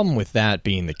 my problem with that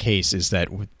being the case is that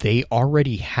they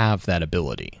already have that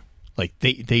ability. Like,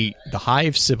 the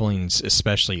Hive siblings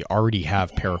especially already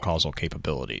have paracausal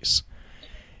capabilities.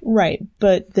 Right,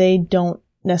 but they don't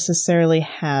necessarily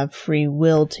have free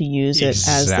will to use it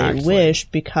as they wish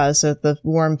because of the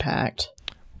Worm Pact.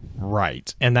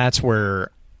 Right. And that's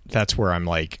where I'm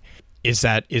like, that's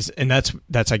I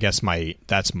guess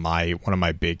that's one of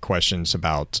my big questions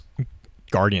about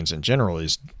Guardians in general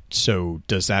is, so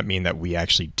does that mean that we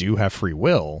actually do have free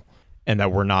will and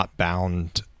that we're not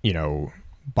bound,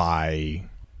 by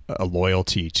a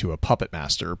loyalty to a puppet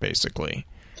master, basically?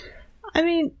 I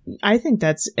mean, I think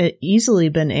that's easily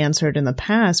been answered in the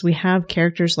past. We have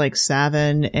characters like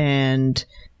Savin and,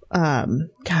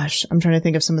 I'm trying to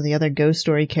think of some of the other Ghost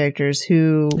Story characters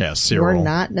who were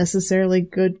not necessarily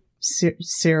good.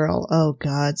 Cyril. Oh,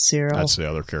 God, Cyril. That's the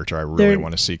other character I really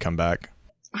want to see come back.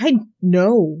 I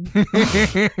know.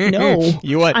 No.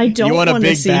 You want a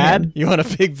big bad? Him. You want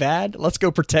a big bad? Let's go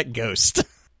protect Ghost.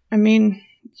 I mean,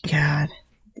 God.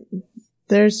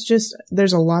 There's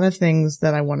a lot of things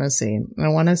that I want to see. I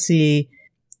want to see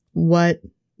what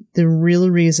the real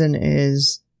reason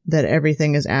is that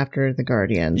everything is after the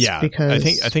Guardians. Yeah,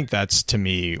 because I think that's, to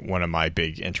me, one of my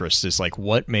big interests is, like,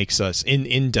 what makes us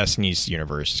in Destiny's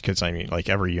universe, because I mean, like,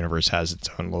 every universe has its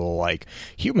own little, like,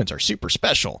 humans are super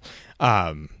special.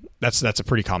 That's a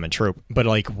pretty common trope, but,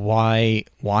 like, why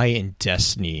in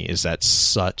Destiny is that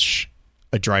such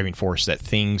a driving force that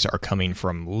things are coming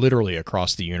from literally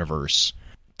across the universe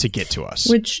to get to us?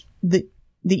 Which the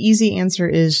easy answer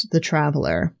is the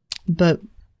Traveler, but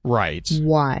right.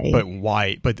 Why? But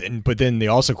why? But then the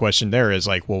also question there is,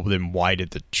 like, well, then why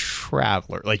did the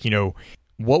Traveler, like,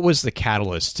 what was the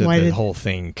catalyst to the whole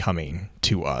thing coming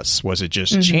to us? Was it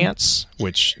just chance?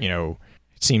 Which, it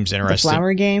seems interesting. The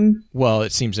flower game? Well,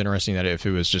 it seems interesting that if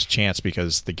it was just chance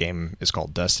because the game is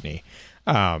called Destiny.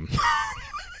 I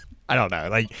don't know.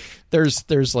 Like,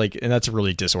 there's like, and that's a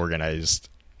really disorganized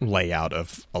layout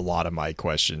of a lot of my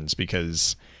questions,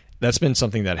 because that's been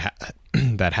something that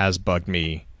that has bugged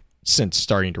me since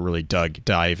starting to really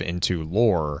dive into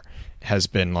lore, has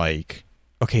been like,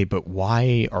 okay, but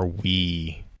why are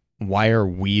we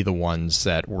the ones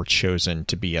that were chosen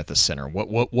to be at the center?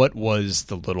 What was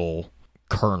the little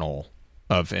kernel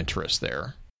of interest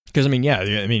there? Because, I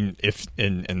mean, if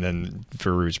and then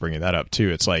Faru's bringing that up too,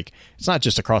 it's like, it's not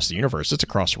just across the universe, it's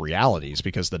across realities,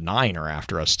 because the Nine are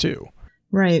after us too.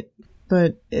 Right.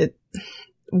 But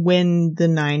when the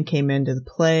Nine came into the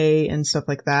play and stuff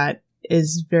like that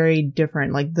is very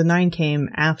different. Like, the Nine came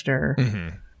after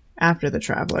the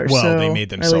Traveler. Well, so, they made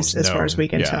themselves known. As far as we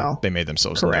can tell. They made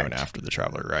themselves known after the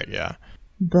Traveler, right? Yeah.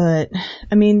 But,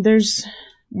 I mean,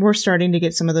 we're starting to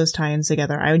get some of those tie-ins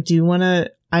together. I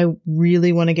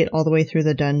really want to get all the way through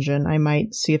the dungeon. I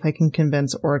might see if I can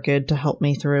convince Orchid to help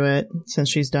me through it, since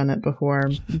she's done it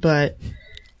before. But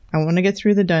I want to get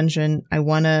through the dungeon. I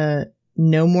want to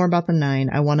know more about the Nine.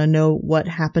 I want to know what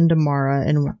happened to Mara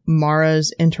and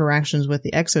Mara's interactions with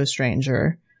the Exo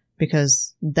Stranger,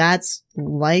 because that's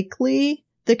likely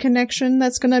the connection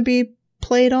that's going to be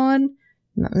played on.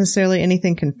 Not necessarily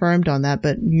anything confirmed on that,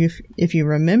 but if you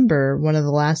remember one of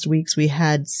the last weeks we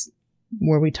had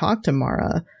where we talked to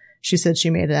Mara, she said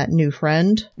she made that new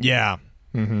friend. Yeah.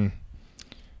 Mm-hmm.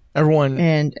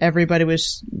 Everybody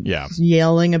was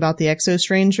yelling about the Exo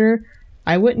Stranger.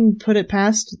 I wouldn't put it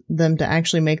past them to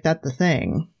actually make that the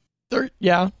thing.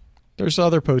 There's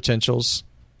other potentials.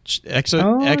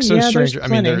 Exo Stranger. I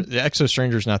mean, the Exo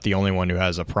Stranger's not the only one who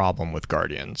has a problem with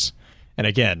Guardians. And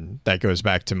again, that goes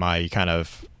back to my kind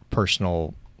of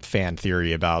personal fan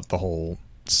theory about the whole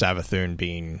Savathun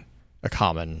being a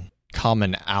common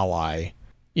ally.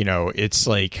 You know, it's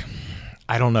like,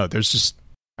 I don't know. There's just,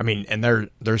 I mean, and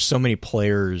there's so many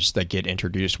players that get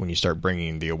introduced when you start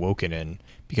bringing the Awoken in,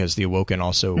 because the Awoken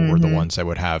also were the ones that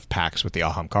would have pacts with the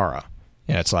Ahamkara.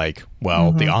 And it's like,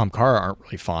 well, the Ahamkara aren't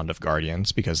really fond of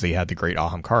Guardians because they had the great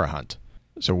Ahamkara hunt.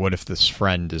 So what if this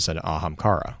friend is an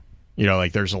Ahamkara? You know,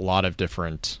 like there's a lot of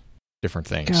different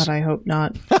things. God, I hope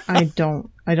not. I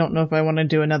don't know if I want to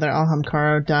do another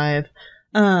Ahamkara dive.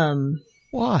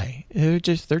 Why? They're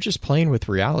just playing with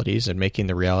realities and making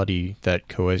the reality that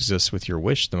coexists with your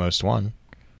wish the most one.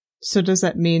 So does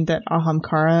that mean that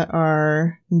Ahamkara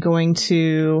are going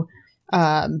to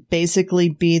basically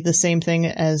be the same thing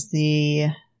as the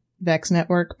Vex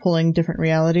network, pulling different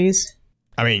realities?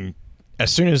 I mean,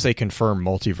 as soon as they confirm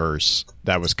multiverse,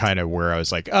 that was kind of where I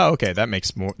was like, oh, okay, that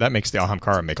makes the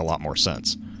Ahamkara make a lot more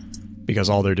sense. Because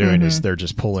all they're doing is they're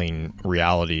just pulling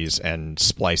realities and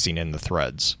splicing in the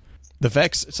threads. The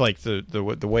Vex, it's like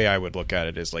the way I would look at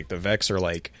it is like the Vex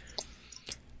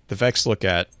look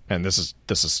at, and this is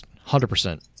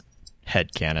 100%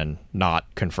 headcanon, not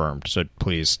confirmed, so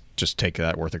please just take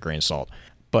that with a grain of salt.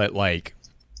 But like,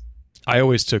 I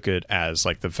always took it as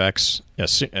like the Vex,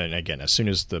 and again, as soon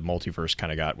as the multiverse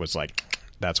kind of was like,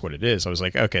 that's what it is, I was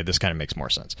like, okay, this kind of makes more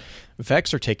sense.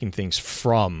 Vex are taking things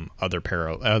from other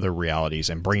realities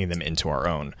and bringing them into our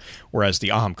own, whereas the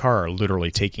Ahamkara are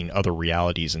literally taking other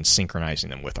realities and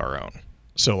synchronizing them with our own.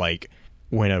 So like,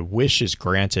 when a wish is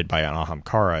granted by an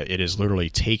Ahamkara, it is literally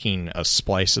taking a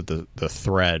splice of the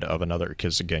thread of another,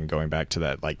 because again, going back to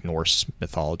that like Norse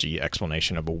mythology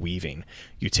explanation of a weaving,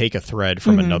 you take a thread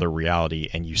from another reality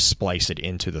and you splice it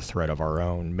into the thread of our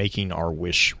own, making our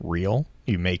wish real.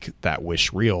 You make that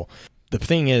wish real. The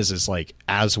thing is like,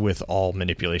 as with all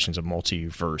manipulations of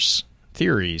multiverse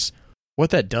theories,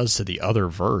 what that does to the other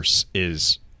verse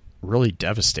is really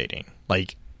devastating.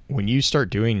 Like, when you start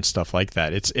doing stuff like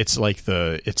that, it's like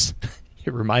it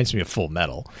reminds me of Full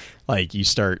Metal. Like, you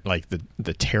start like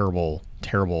the terrible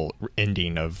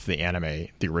ending of the anime,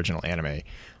 the original anime,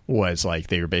 was like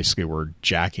they were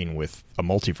jacking with a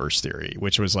multiverse theory,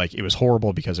 which was like, it was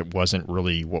horrible because it wasn't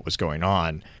really what was going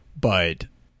on, but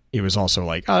it was also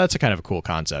like, oh, that's a kind of a cool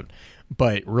concept.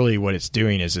 But really what it's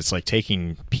doing is it's like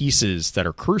taking pieces that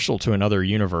are crucial to another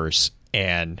universe,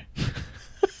 and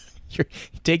you're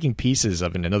taking pieces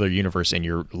of another universe and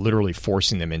you're literally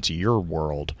forcing them into your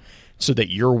world so that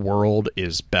your world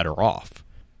is better off.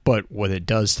 But what it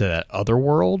does to that other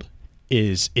world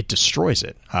is it destroys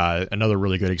it. Another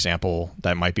really good example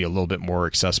that might be a little bit more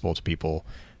accessible to people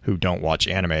who don't watch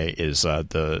anime is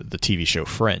the TV show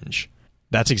Fringe.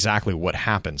 That's exactly what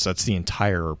happens. That's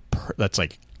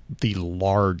like the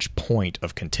large point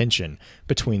of contention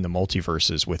between the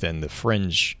multiverses within the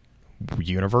Fringe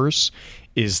universe,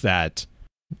 is that,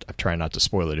 I'm trying not to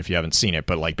spoil it if you haven't seen it,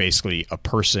 but like basically a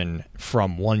person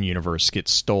from one universe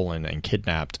gets stolen and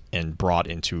kidnapped and brought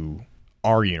into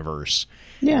our universe.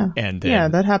 Yeah. And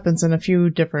then, that happens in a few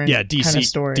different DC, kind of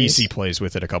stories. DC plays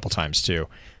with it a couple times too.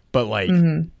 But like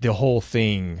the whole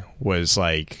thing was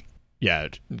like,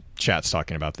 chat's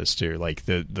talking about this too. Like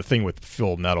the thing with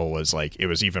Full Metal was like, it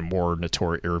was even more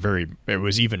it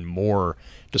was even more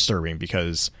disturbing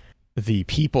because the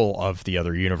people of the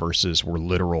other universes were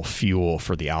literal fuel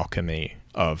for the alchemy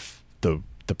of the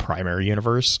primary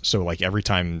universe. So like every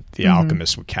time the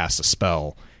alchemist would cast a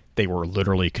spell, they were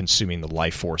literally consuming the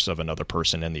life force of another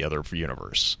person in the other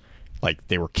universe. Like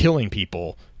they were killing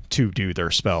people to do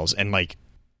their spells, and like,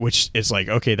 which is like,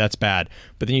 okay, that's bad.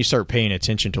 But then you start paying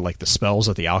attention to like the spells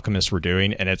that the alchemists were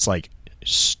doing, and it's like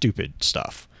stupid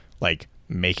stuff, like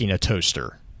making a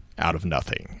toaster out of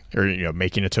nothing, or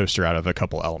making a toaster out of a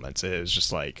couple elements. It was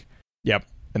just like, yep.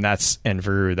 And that's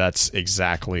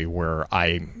exactly where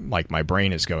my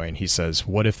brain is going. He says,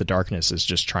 what if the darkness is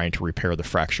just trying to repair the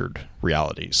fractured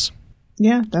realities?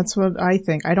 Yeah, that's what I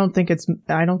think. I don't think it's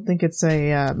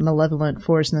a malevolent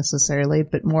force necessarily,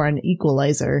 but more an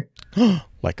equalizer.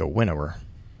 Like a winnower.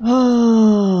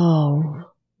 Oh,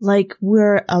 like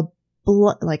we're a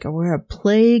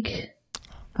plague.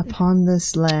 upon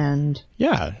this land.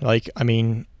 Yeah, like I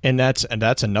mean, and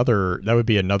that would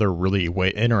be another really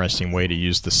interesting way to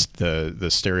use the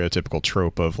stereotypical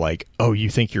trope of like, oh, you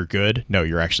think you're good? No,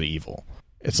 you're actually evil.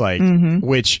 It's like,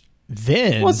 which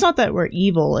then, well, it's not that we're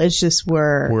evil; it's just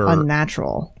we're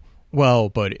unnatural. Well,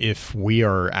 but if we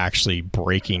are actually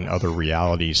breaking other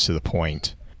realities to the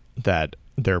point that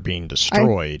they're being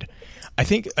destroyed, I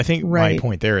think right. My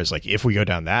point there is like, if we go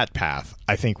down that path,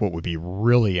 I think what would be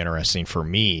really interesting for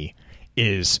me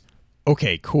is,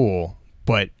 okay, cool,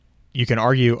 but you can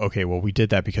argue, okay, well, we did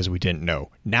that because we didn't know.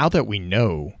 Now that we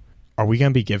know, are we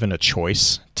going to be given a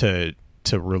choice to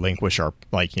relinquish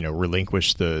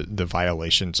relinquish the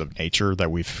violations of nature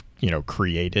that we've,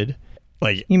 created?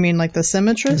 Like, you mean like the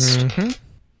symmetrist? Mm-hmm.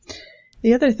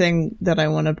 The other thing that I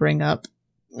want to bring up,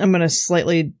 I'm going to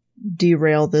slightly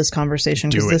derail this conversation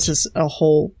because this is a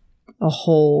whole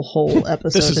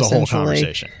episode. This is a whole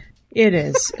conversation. It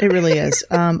is. It really is.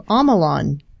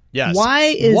 Amalon. Yes. Why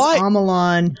is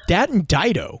Amalon that and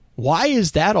Dido? Why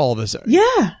is that all this?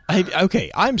 Yeah.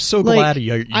 I'm so glad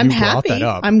you brought that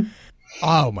up.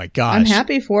 Oh my gosh. I'm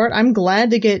happy for it. I'm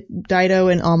glad to get Dido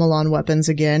and Amalon weapons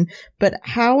again. But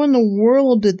how in the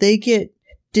world did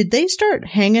they start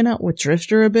hanging out with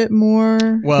Drifter a bit more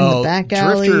in the back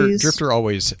alleys? Drifter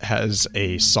always has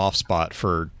a soft spot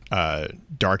for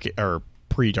dark or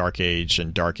pre-Dark Age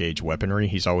and Dark Age weaponry.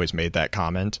 He's always made that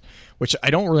comment, which I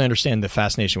don't really understand the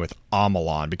fascination with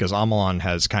Amalon, because Amalon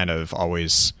has kind of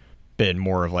always been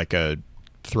more of like a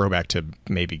throwback to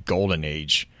maybe Golden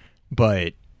Age,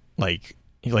 but like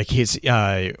his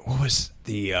what was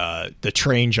the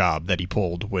train job that he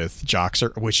pulled with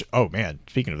Joxer, which, oh man,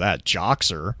 speaking of that,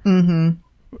 Joxer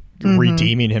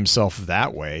redeeming himself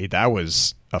that way, that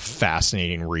was a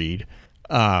fascinating read.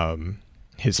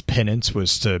 His penance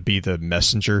was to be the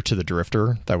messenger to the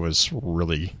Drifter. That was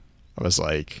really, I was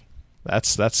like, that's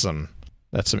some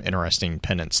interesting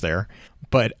penance there.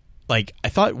 But like, I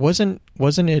thought, wasn't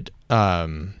it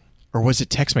or was it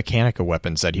Tex Mechanica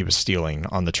weapons that he was stealing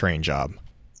on the train job?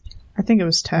 I think it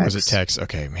was Tex. Was it Tex?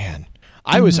 Okay, man.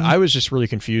 I was just really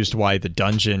confused why the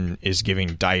dungeon is giving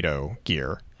Dido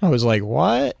gear. I was like,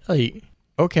 what? Like,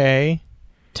 okay.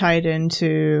 Tied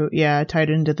into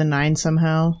the 9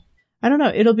 somehow. I don't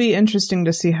know. It'll be interesting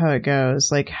to see how it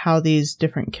goes, like how these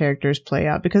different characters play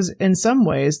out, because in some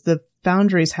ways the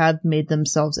Foundries have made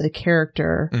themselves a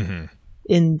character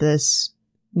in this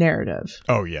narrative.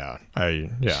 Oh yeah.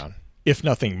 If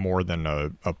nothing more than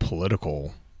a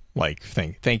political like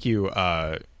thing. Thank you.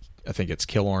 I think it's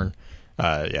Killorn.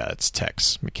 It's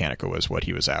Tex Mechanica was what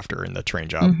he was after in the train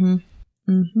job.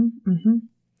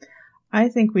 I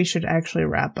think we should actually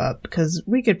wrap up, because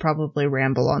we could probably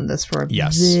ramble on this for a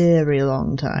very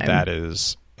long time. That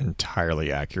is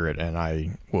entirely accurate, and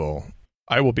I will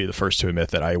be the first to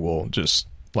admit that I will just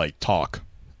like talk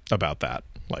about that.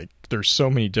 Like, there's so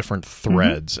many different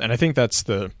threads, and I think that's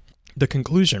the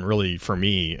conclusion really for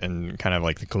me, and kind of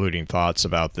like the concluding thoughts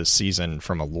about this season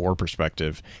from a lore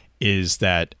perspective, is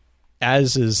that,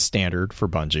 as is standard for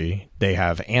Bungie, they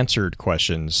have answered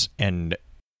questions,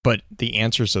 but the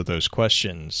answers of those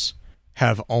questions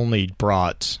have only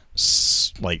brought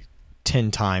like 10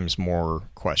 times more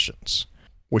questions,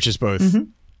 which is both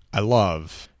I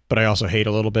love, but I also hate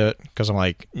a little bit, because I'm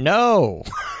like, no,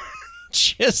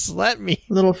 just let me.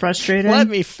 A little frustrating. Let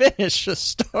me finish the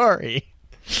story.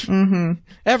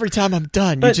 Every time I'm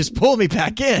done, you just pull me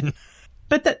back in.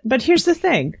 But here's the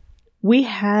thing. We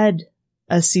had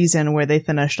a season where they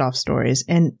finished off stories,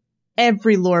 and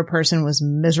every lore person was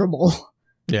miserable.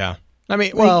 Yeah. I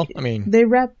mean, they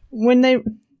wrap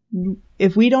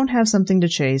if we don't have something to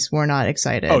chase, we're not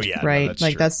excited. Oh yeah. Right. No, that's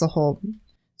like true. That's the whole.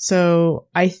 So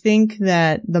I think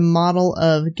that the model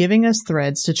of giving us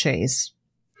threads to chase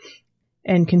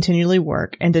and continually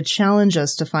work, and to challenge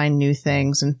us to find new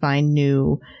things and find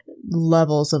new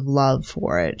levels of love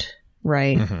for it.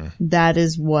 Right. That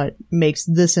is what makes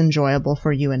this enjoyable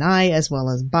for you and I, as well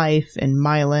as Bife and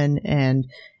Mylan and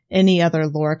any other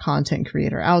lore content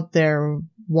creator out there,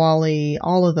 Wally,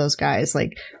 all of those guys.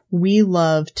 Like, we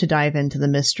love to dive into the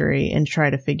mystery and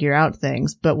try to figure out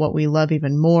things, but what we love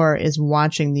even more is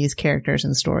watching these characters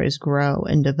and stories grow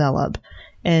and develop.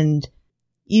 And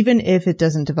even if it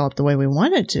doesn't develop the way we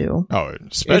want it to,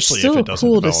 especially it's still if it doesn't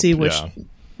cool develop, to see which,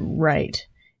 right.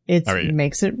 It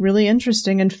makes it really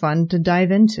interesting and fun to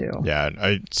dive into. Yeah,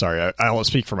 I'll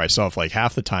speak for myself. Like,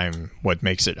 half the time, what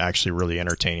makes it actually really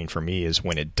entertaining for me is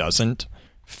when it doesn't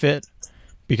fit,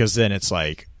 because then it's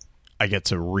like I get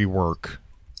to rework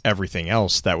everything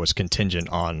else that was contingent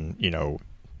on,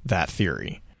 that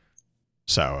theory.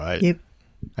 So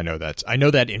I know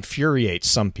that infuriates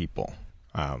some people.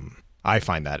 I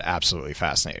find that absolutely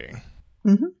fascinating.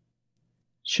 Mm-hmm.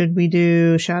 Should we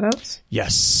do shout-outs?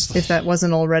 Yes. If that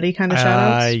wasn't already kind of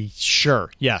shout-outs?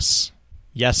 Sure. Yes.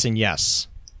 Yes and yes.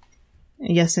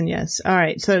 Yes and yes. All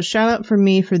right. So shout-out for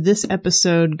me for this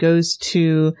episode goes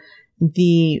to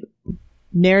the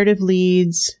narrative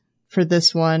leads for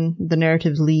this one. The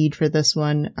narrative lead for this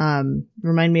one.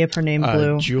 Remind me of her name,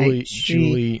 Blue.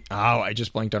 Julie. Oh, I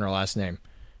just blanked on her last name.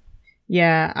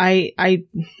 Yeah, I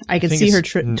can see her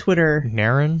Twitter.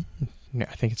 Naren? I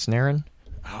think it's Naren.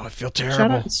 Oh, I feel terrible.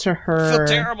 Shout outs to her. I feel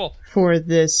terrible. For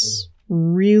this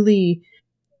really,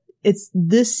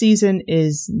 this season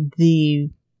is the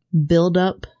build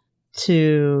up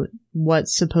to what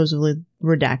supposedly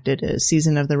Redacted is,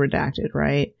 Season of the Redacted,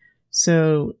 right?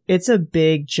 So it's a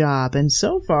big job, and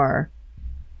so far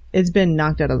it's been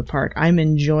knocked out of the park. I'm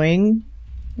enjoying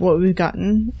what we've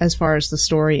gotten as far as the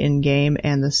story in game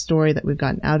and the story that we've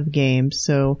gotten out of game.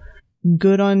 So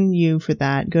good on you for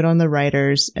that. Good on the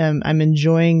writers. I'm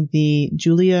enjoying the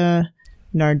Julia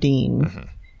Nardine.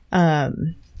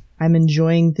 Mm-hmm. I'm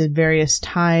enjoying the various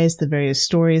ties, the various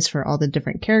stories for all the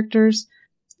different characters.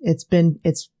 It's been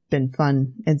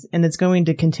fun. And it's going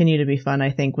to continue to be fun,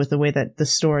 I think, with the way that the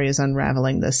story is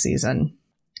unraveling this season.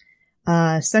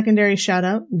 Secondary shout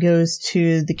out goes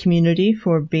to the community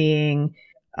for being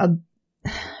a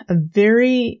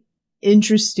very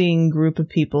interesting group of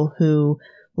people who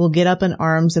will get up in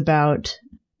arms about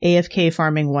AFK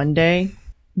farming one day,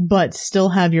 but still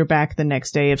have your back the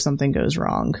next day if something goes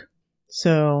wrong.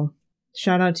 So,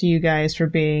 shout out to you guys for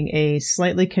being a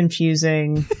slightly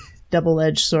confusing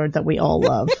double-edged sword that we all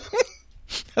love.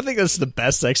 I think that's the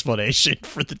best explanation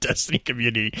for the Destiny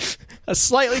community. A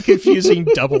slightly confusing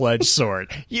double-edged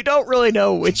sword. You don't really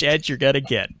know which edge you're going to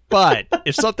get, but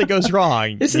if something goes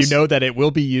wrong, you know that it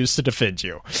will be used to defend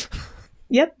you.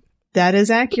 Yep, that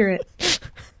is accurate.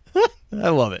 I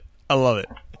love it. I love it.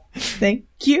 Thank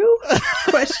you?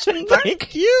 Question mark?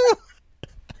 Thank you?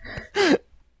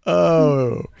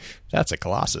 Oh, that's a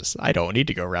Colossus. I don't need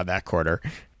to go around that corner.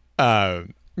 No,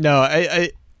 I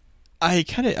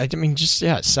mean, just,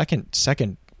 yeah,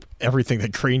 second, everything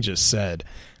that Green just said.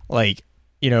 Like,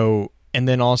 you know, and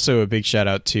then also a big shout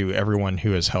out to everyone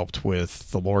who has helped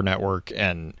with the Lore Network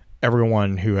and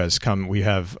everyone who has come. We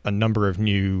have a number of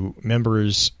new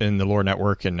members in the Lore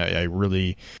Network, and I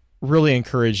really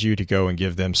encourage you to go and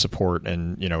give them support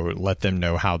and, you know, let them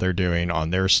know how they're doing on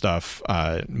their stuff.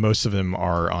 Most of them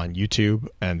are on YouTube,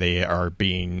 and they are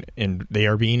being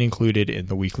included in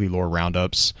the weekly lore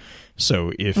roundups.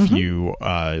 So if you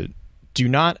do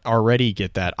not already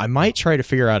get that, I might try to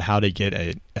figure out how to get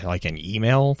an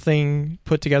email thing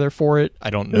put together for it. I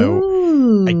don't know.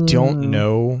 Ooh. I don't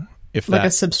know. If like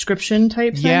a subscription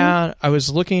type thing? Yeah, I was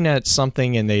looking at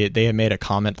something and they had made a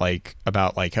comment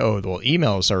about oh, well,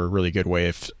 emails are a really good way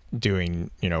of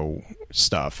doing, you know,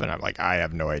 stuff. And I'm like, I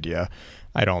have no idea.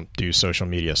 I don't do social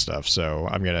media stuff. So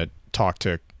I'm going to talk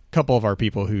to a couple of our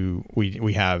people who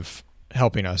we have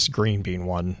helping us, Green being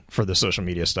one, for the social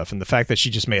media stuff. And the fact that she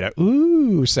just made a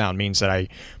ooh sound means that I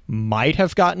might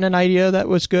have gotten an idea that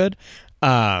was good.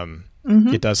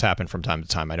 It does happen from time to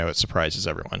time. I know it surprises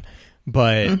everyone.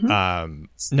 But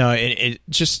no, it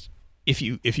just if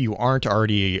you aren't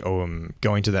already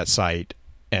going to that site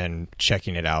and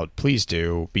checking it out, please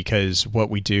do, because what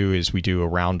we do is we do a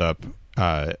roundup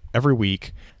every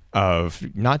week of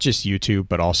not just YouTube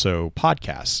but also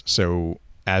podcasts. So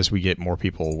as we get more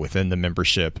people within the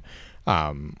membership,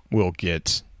 we'll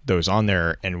get those on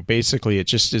there, and basically it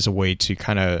just is a way to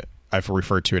kind of, I've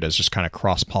referred to it as just kind of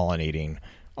cross-pollinating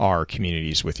our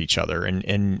communities with each other.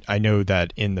 And I know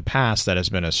that in the past that has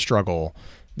been a struggle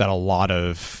that a lot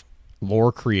of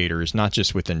lore creators, not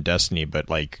just within Destiny, but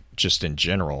like just in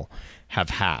general,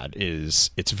 have had. Is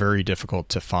it's very difficult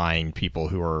to find people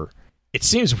who are, it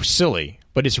seems silly,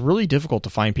 but it's really difficult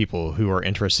to find people who are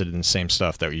interested in the same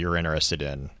stuff that you're interested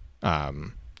in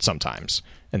sometimes.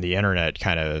 And the internet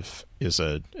kind of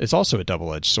it's also a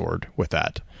double-edged sword with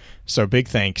that. So big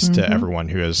thanks to everyone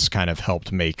who has kind of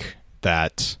helped make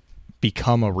that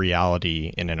become a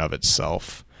reality in and of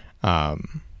itself. I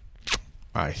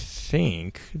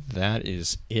think that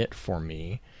is it for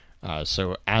me.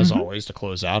 So as always, to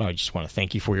close out, I just want to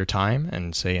thank you for your time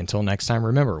and say until next time,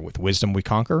 remember, with wisdom we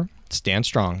conquer, stand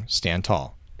strong, stand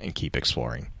tall, and keep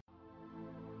exploring.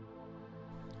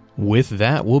 With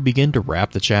that, we'll begin to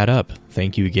wrap the chat up.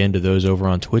 Thank you again to those over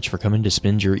on Twitch for coming to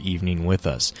spend your evening with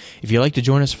us. If you'd like to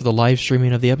join us for the live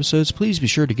streaming of the episodes, please be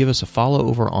sure to give us a follow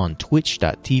over on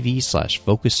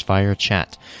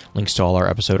twitch.tv/FocusedFireChat. Links to all our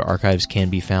episode archives can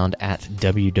be found at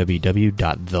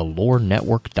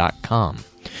www.thelorenetwork.com.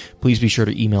 Please be sure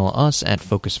to email us at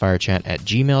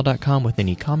focusfirechat@gmail.com with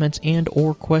any comments and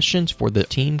or questions for the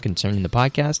team concerning the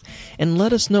podcast, and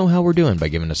let us know how we're doing by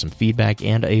giving us some feedback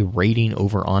and a rating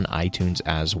over on iTunes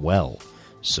as well.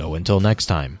 So until next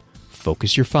time,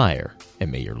 focus your fire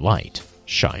and may your light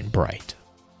shine bright.